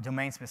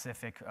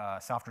domain-specific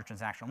software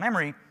transactional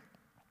memory.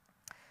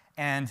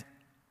 And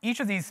each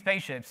of these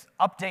spaceships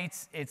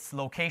updates its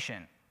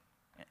location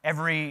in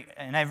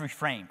every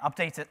frame,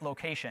 updates its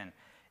location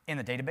in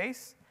the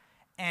database,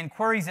 and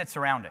queries its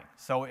surrounding.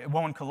 So it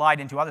won't collide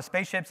into other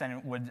spaceships, and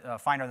it would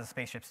find other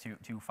spaceships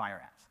to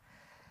fire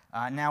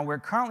at. Now, we're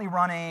currently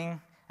running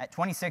at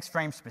 26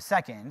 frames per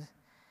second.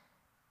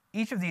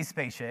 Each of these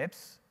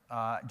spaceships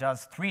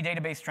does 3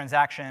 database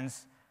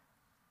transactions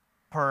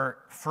per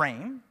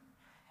frame,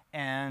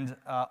 and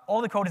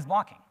all the code is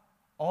blocking.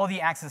 All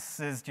the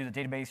accesses to the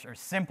database are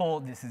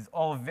simple. This is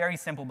all very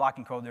simple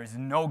blocking code. There's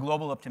no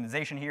global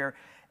optimization here.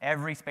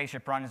 Every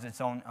spaceship runs its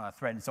own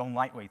thread, its own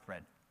lightweight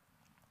thread.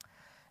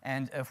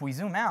 And if we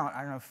zoom out,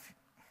 I don't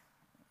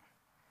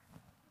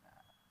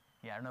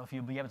know if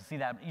you'll be able to see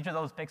that. But each of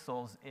those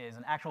pixels is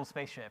an actual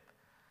spaceship,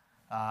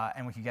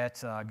 and we could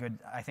get good.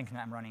 I think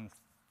I'm running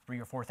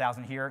 3,000 or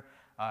 4,000 here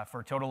for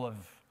a total of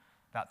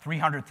about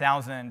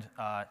 300,000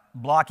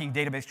 blocking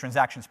database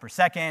transactions per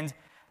second.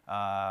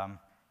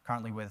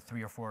 Currently with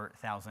 3,000 or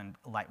 4,000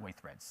 lightweight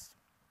threads.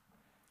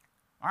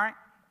 All right,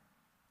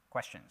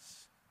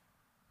 questions?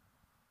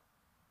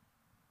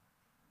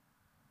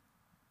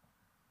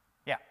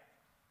 Yeah.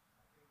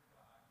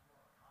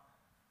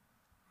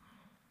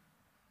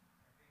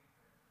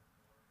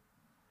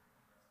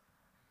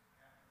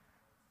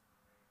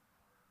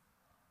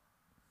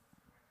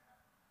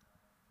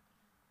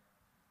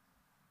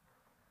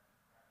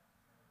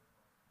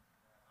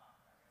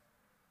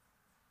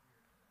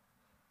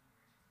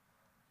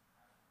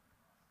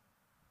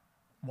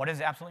 What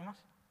is absolutely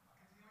must?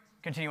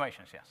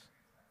 Continuations, yes.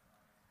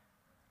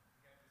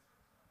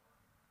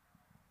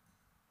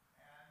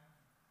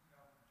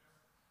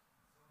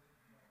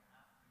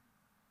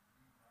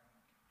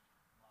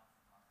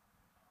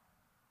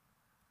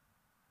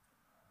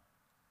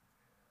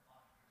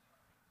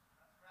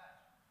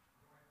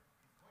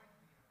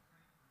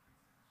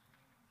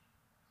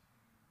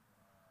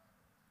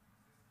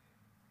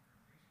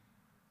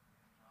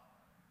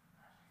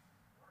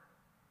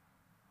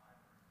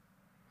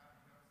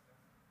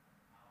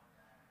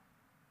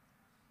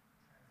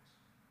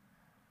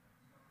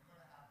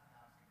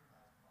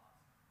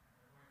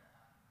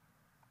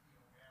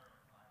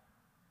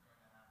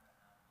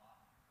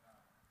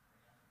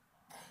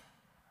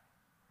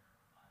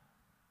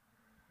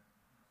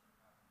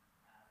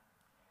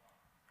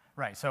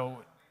 Right, so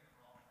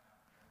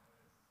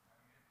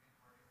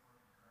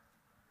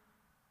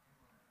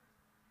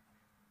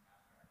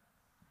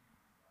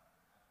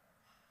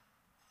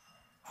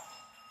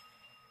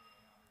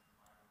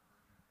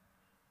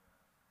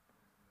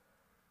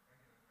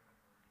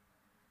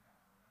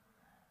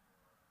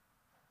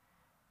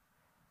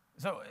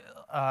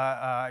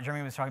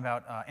Jeremy was talking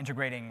about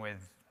integrating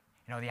with,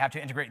 you have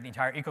to integrate the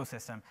entire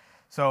ecosystem.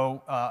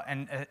 So,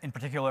 and in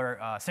particular,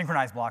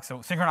 synchronized blocks.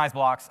 So synchronized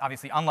blocks,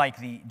 obviously, unlike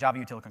the Java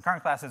util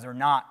concurrent classes, are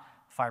not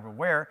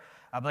fiber-aware.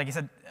 But like you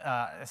said,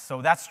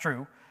 so that's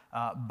true.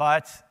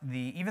 But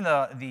even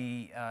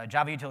the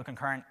Java util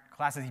concurrent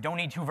classes, you don't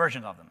need 2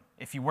 versions of them.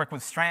 If you work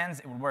with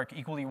strands, it would work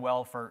equally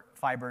well for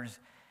fibers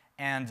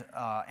and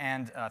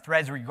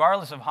threads,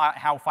 regardless of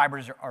how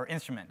fibers are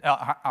implemented,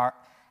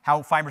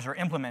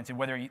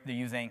 whether they're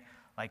using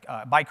like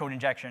bytecode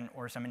injection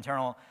or some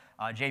internal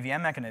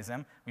JVM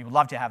mechanism. We would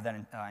love to have that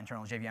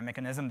internal JVM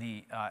mechanism.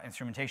 The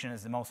instrumentation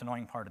is the most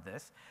annoying part of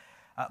this.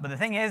 But the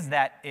thing is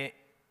that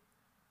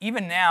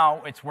even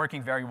now, it's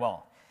working very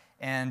well.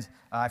 And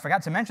I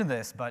forgot to mention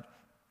this, but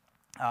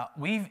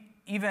we've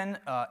even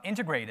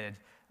integrated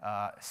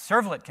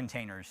servlet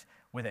containers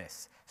with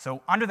this.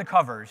 So under the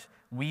covers,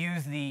 we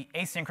use the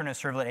asynchronous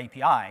servlet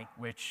API,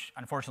 which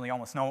unfortunately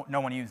almost no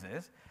one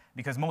uses,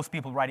 because most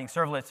people writing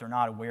servlets are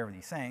not aware of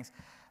these things.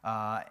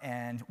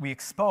 And we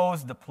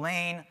expose the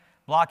plain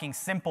blocking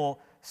simple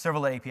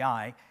servlet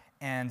API,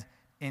 and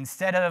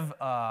instead of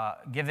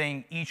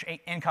giving each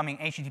incoming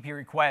HTTP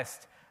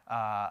request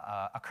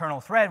a kernel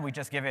thread, we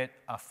just give it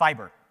a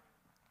fiber.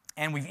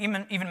 And we've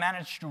even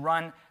managed to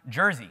run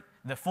Jersey,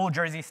 the full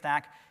Jersey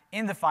stack,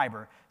 in the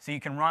fiber, so you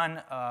can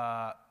run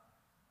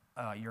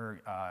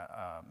your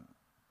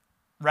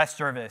REST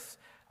service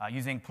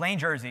using plain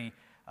Jersey.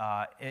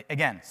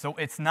 Again, so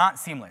it's not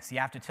seamless. You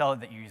have to tell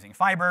it that you're using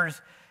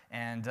fibers,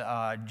 and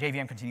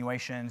JVM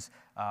continuations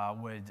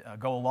would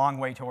go a long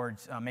way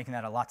towards making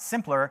that a lot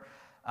simpler.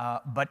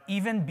 But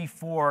even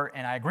before,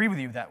 and I agree with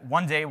you that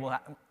one day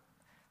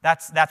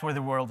that's where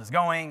the world is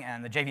going,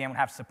 and the JVM would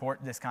have to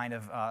support this kind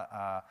of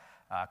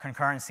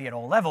concurrency at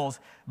all levels,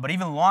 but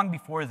even long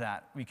before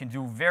that, we can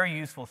do very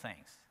useful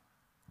things.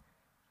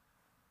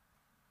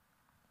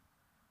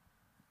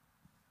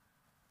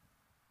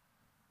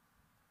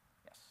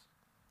 Yes?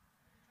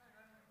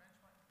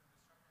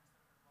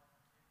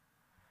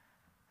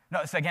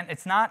 No, so again,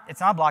 it's not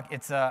a block,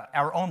 it's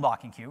our own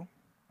blocking queue.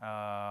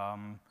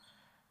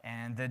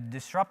 And the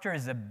disruptor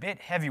is a bit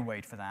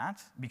heavyweight for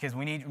that, because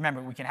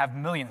remember, we can have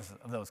millions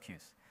of those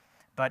queues.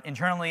 But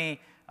internally,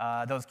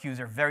 those queues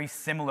are very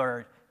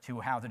similar to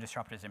how the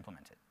disruptor is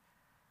implemented.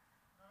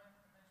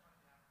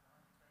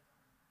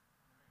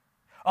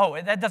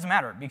 Oh, that doesn't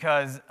matter,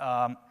 because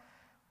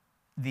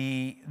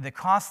the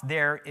cost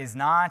there is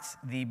not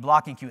the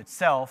blocking queue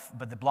itself,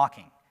 but the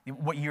blocking.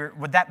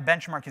 What that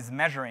benchmark is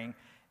measuring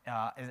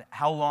is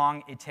how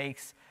long it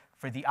takes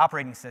for the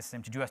operating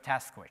system to do a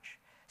task switch.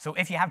 So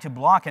if you have to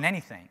block in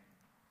anything,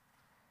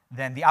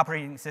 then the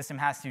operating system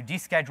has to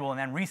deschedule and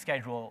then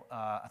reschedule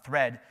a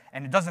thread,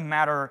 and it doesn't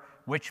matter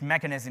which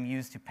mechanism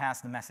used to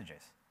pass the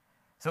messages.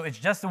 So it's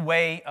just a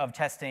way of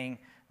testing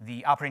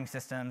the operating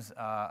system's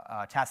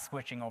task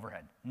switching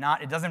overhead.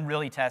 It doesn't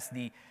really test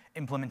the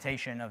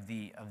implementation of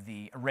the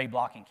array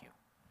blocking queue.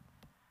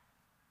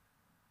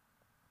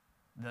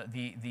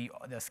 The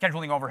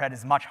scheduling overhead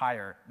is much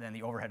higher than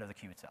the overhead of the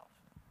queue itself.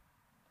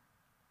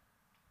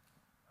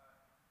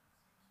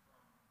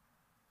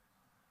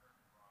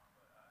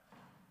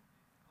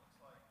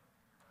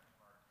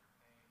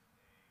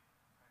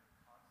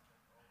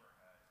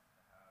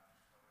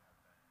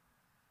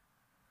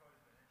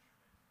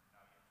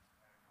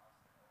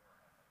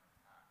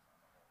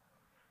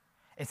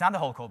 It's not the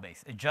whole code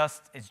base.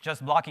 It's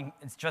just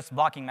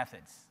blocking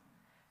methods.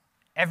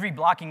 Every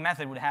blocking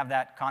method would have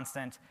that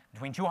constant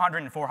between 200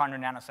 and 400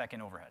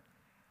 nanosecond overhead.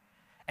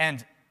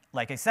 And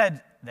like I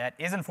said, that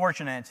is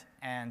unfortunate,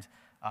 and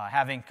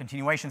having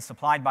continuation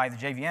supplied by the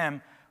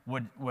JVM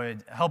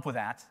would help with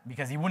that,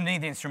 because you wouldn't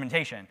need the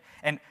instrumentation.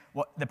 And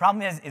what the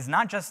problem is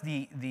not just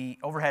the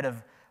overhead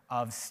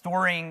of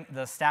storing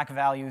the stack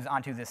values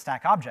onto the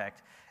stack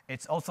object.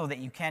 It's also that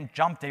you can't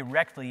jump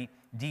directly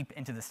deep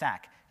into the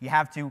stack. You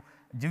have to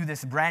do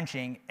this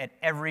branching at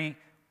every,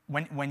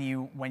 when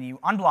you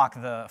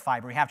unblock the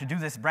fiber, you have to do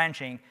this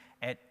branching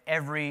at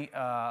every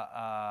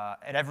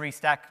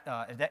stack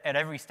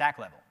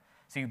level.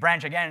 So you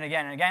branch again and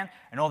again and again,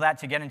 and all that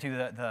to get into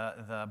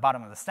the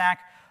bottom of the stack,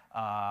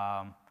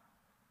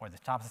 or the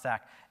top of the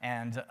stack,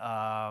 and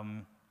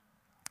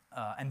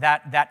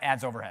that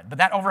adds overhead. But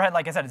that overhead,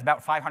 like I said, is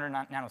about 500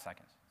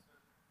 nanoseconds.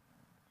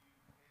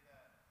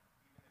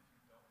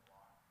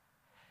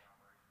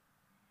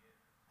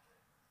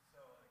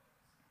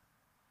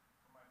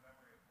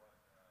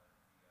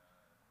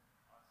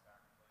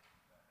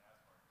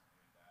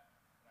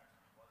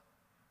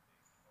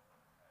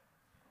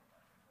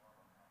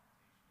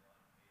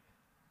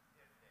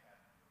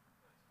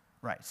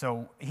 Right,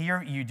 so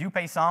here you do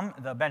pay some.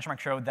 The benchmark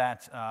showed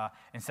that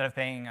instead of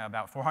paying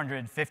about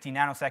 450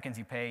 nanoseconds,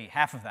 you pay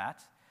half of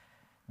that,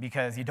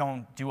 because you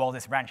don't do all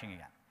this branching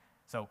again.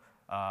 So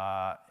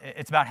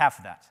it's about half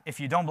of that. If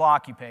you don't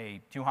block, you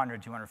pay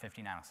 200,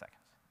 250 nanoseconds.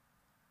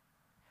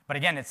 But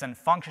again, it's in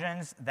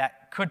functions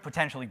that could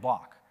potentially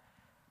block.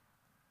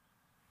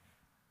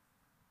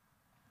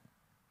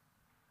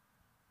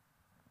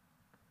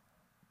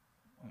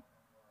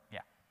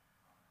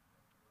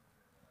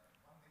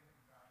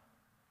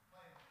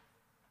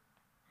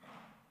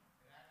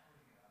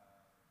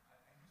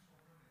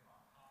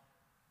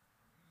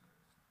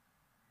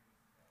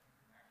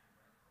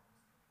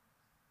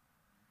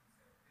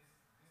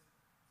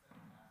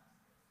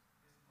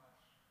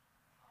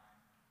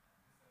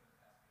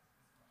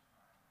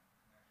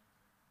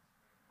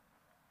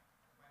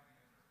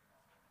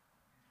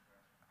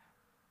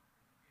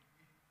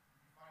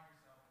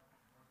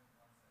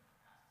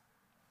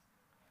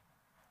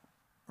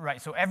 Right,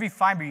 so every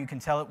fiber you can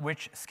tell it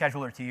which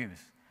scheduler to use.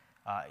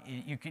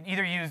 You can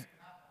either use,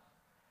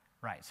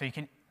 right, so you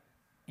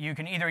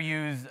can either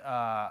use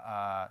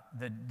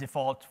the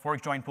default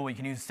fork join pool, you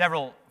can use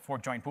several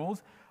fork join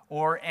pools,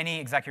 or any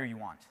executor you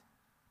want.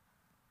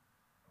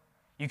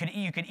 You could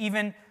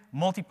even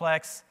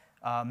multiplex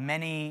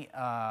many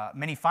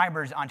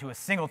fibers onto a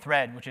single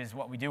thread, which is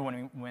what we do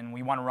when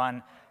we want to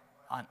run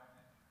on.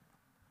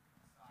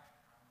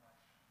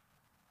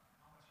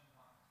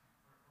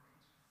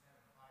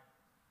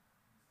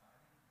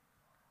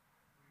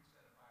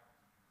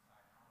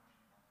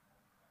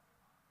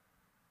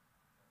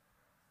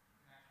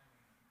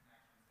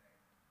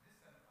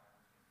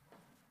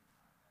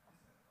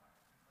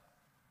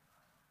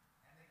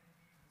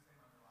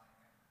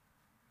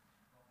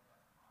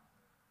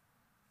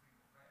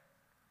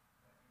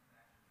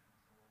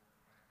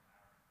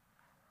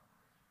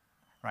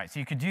 Right,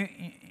 so you could do,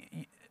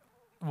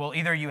 well,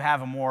 either you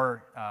have a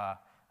more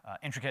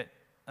intricate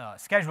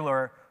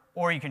scheduler,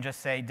 or you can just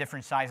say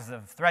different sizes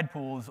of thread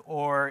pools,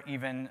 or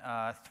even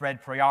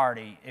thread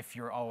priority if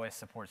your OS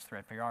supports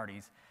thread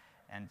priorities.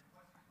 And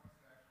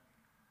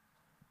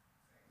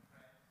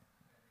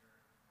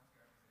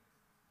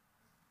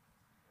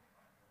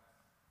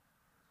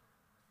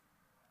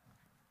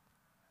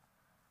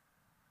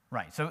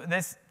Right. So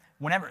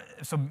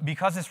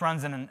because this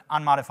runs in an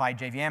unmodified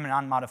JVM and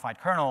unmodified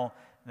kernel,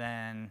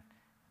 then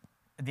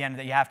at the end of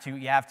the day, you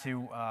have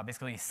to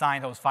basically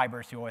assign those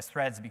fibers to OS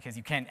threads because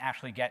you can't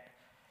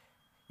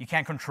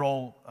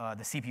control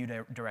the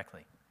CPU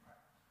directly.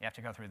 You have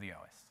to go through the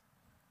OS.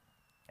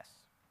 Yes.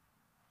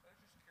 So I was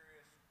just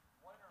curious,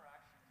 what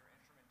interactions your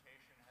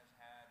instrumentation has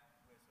had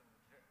with sort of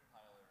the JIT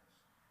compilers?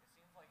 It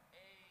seems like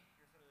A,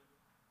 you're sort of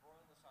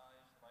growing the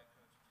size of the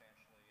bytecode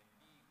substantially, and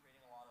B,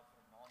 creating a lot of sort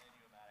of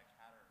non-idiomatic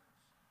patterns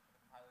that the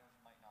compilers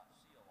might not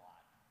see a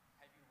lot.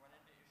 Have you run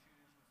into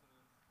issues with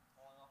sort of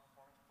falling off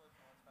performance cliffs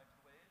in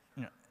unexpected ways?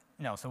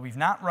 No, so we've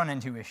not run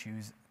into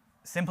issues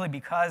simply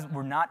because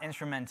we're not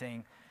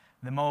instrumenting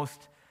the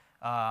most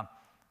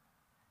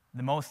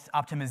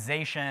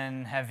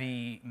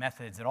optimization-heavy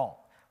methods at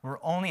all. We're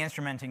only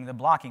instrumenting the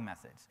blocking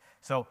methods.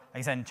 So,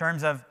 like I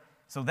said,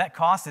 so that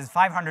cost is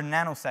 500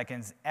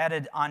 nanoseconds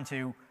added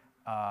onto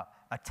a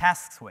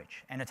task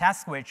switch. And a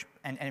task switch,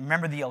 and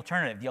remember the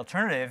alternative. The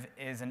alternative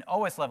is an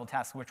OS-level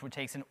task switch, which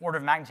takes an order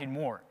of magnitude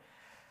more.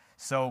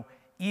 So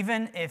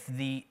even if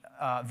the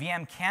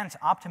VM can't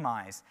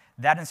optimize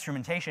that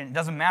instrumentation, it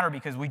doesn't matter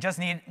because we just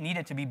need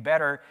it to be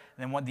better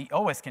than what the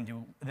OS can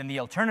do, than the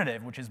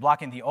alternative, which is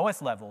blocking the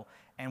OS level,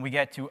 and we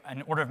get to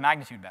an order of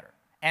magnitude better.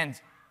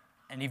 And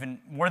even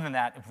more than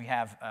that if we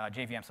have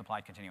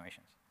JVM-supplied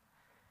continuations.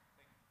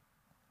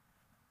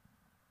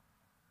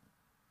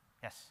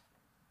 Yes?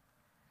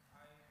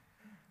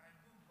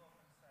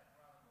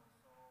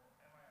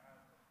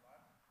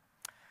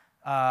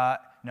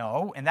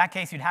 No, in that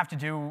case, you'd have to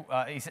do,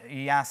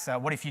 he asks,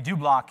 what if you do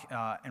block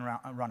in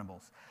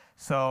runnables?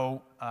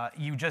 So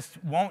you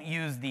just won't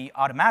use the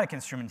automatic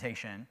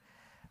instrumentation.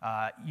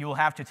 You'll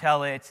have to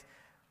tell it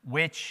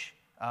which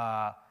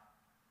part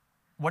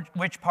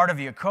of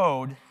your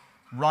code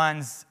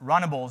runs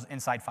runnables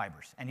inside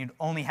fibers, and you'd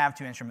only have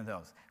to instrument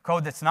those.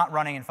 Code that's not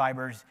running in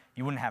fibers,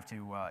 you wouldn't have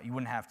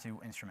to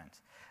instrument.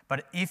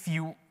 But if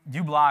you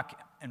do block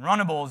in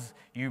runnables,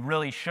 you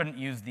really shouldn't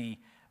use the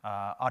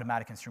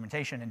automatic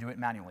instrumentation and do it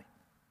manually.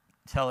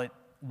 Tell it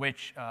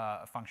which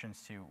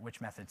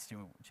which methods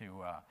to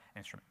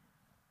instrument.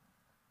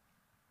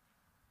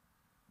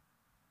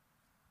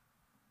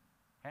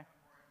 Okay.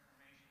 More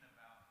information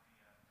about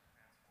the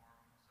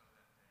transform so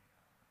that the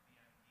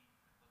VMD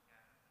could look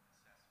at it and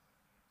assess what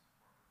VM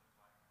support would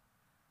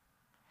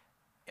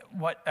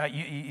look like.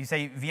 You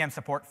say VM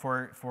support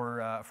for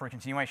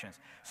continuations.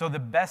 So the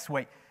best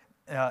way.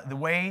 The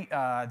way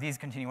these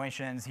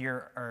continuations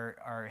here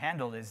are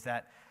handled is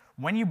that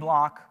when you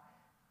block,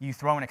 you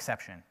throw an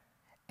exception.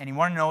 And you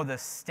want to know the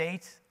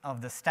state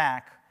of the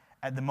stack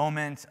at the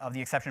moment of the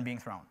exception being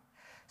thrown.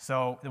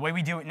 So the way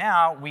we do it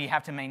now, we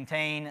have to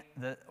maintain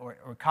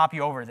or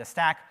copy over the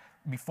stack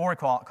before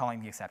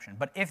calling the exception.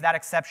 But if that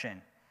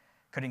exception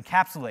could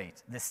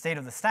encapsulate the state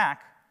of the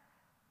stack,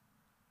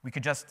 we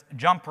could just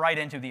jump right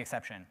into the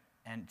exception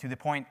and to the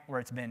point where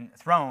it's been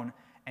thrown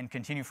and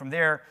continue from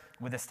there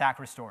with the stack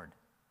restored.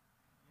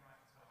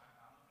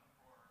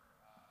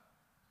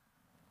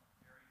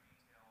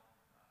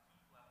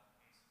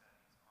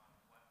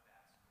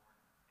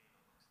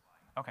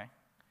 Okay. So,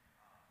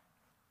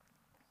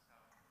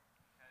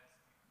 because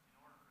in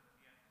order for the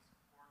VM to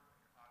support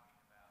what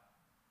you're talking about,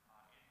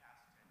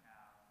 it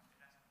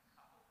has to be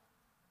coupled to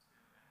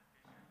an efficient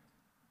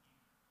heap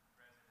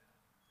resident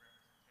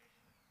representation of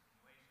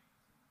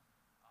continuations.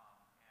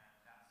 And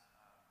that's,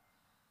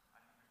 I'm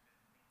interested in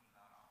thinking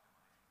about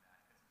optimizing that.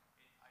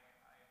 Because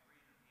I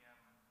agree that VM,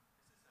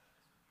 this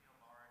would be a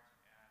large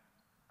and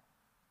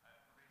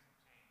pervasive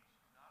change,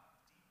 not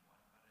a deep one,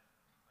 but many,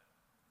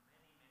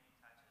 many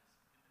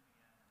touches in the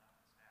VM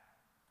and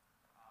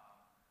up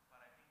the stack. But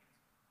I think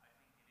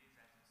it is,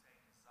 as you say,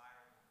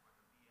 desirable for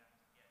the VM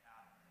to get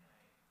out of the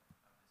way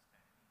of this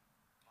technique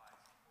by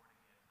supporting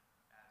it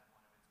as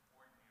one of its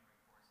ordinary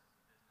courses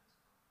of business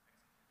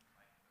for executing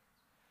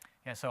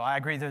bytecodes. Yeah, so I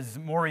agree there's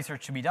more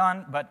research to be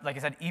done, but like I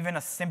said, even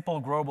a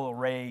simple global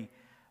array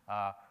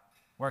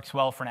works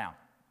well for now.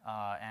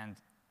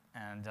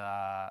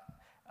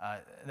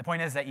 The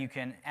point is that you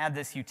can add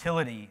this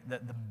utility, the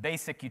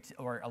basic,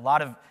 or a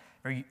lot of,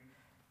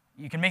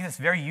 you can make this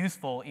very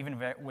useful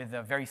even with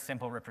a very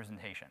simple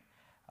representation.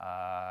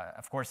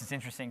 Of course, it's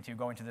interesting to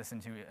go into this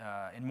in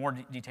more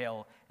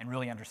detail and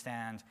really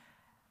understand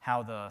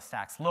how the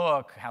stacks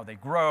look, how they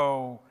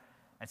grow,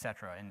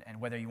 etc.,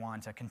 and whether you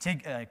want a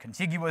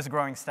contiguous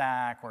growing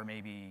stack or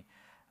maybe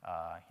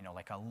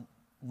like a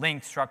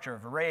linked structure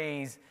of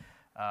arrays.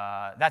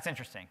 That's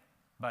interesting.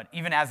 But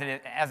even as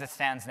it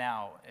stands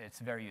now, it's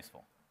very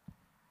useful.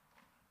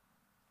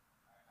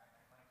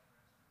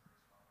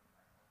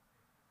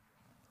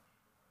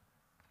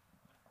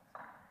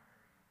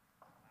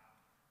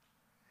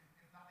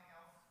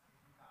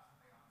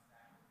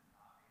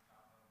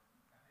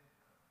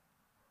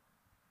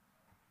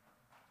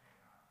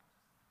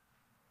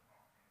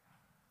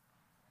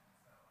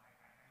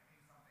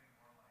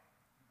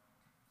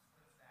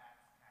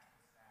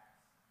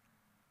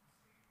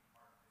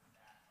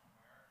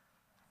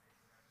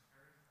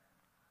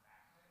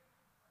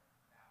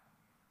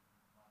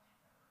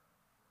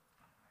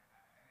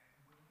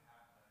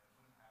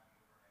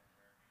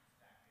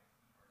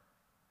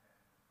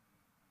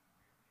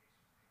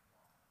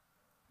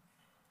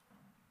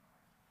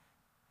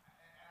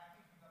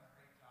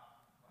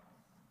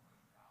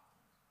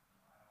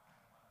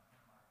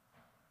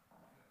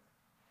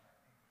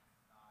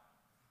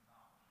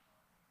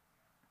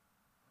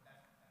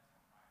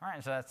 All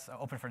right, so that's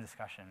open for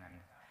discussion.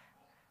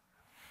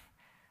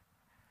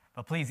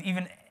 But please,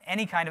 even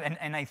any kind of,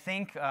 and I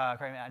think,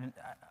 correct me,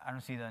 I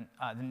don't see the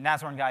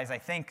Nazarone guys, I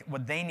think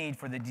what they need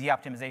for the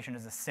de-optimization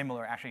is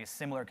actually a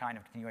similar kind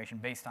of continuation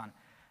based on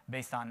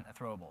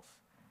throwables.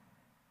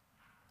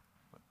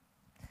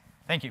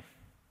 Thank you.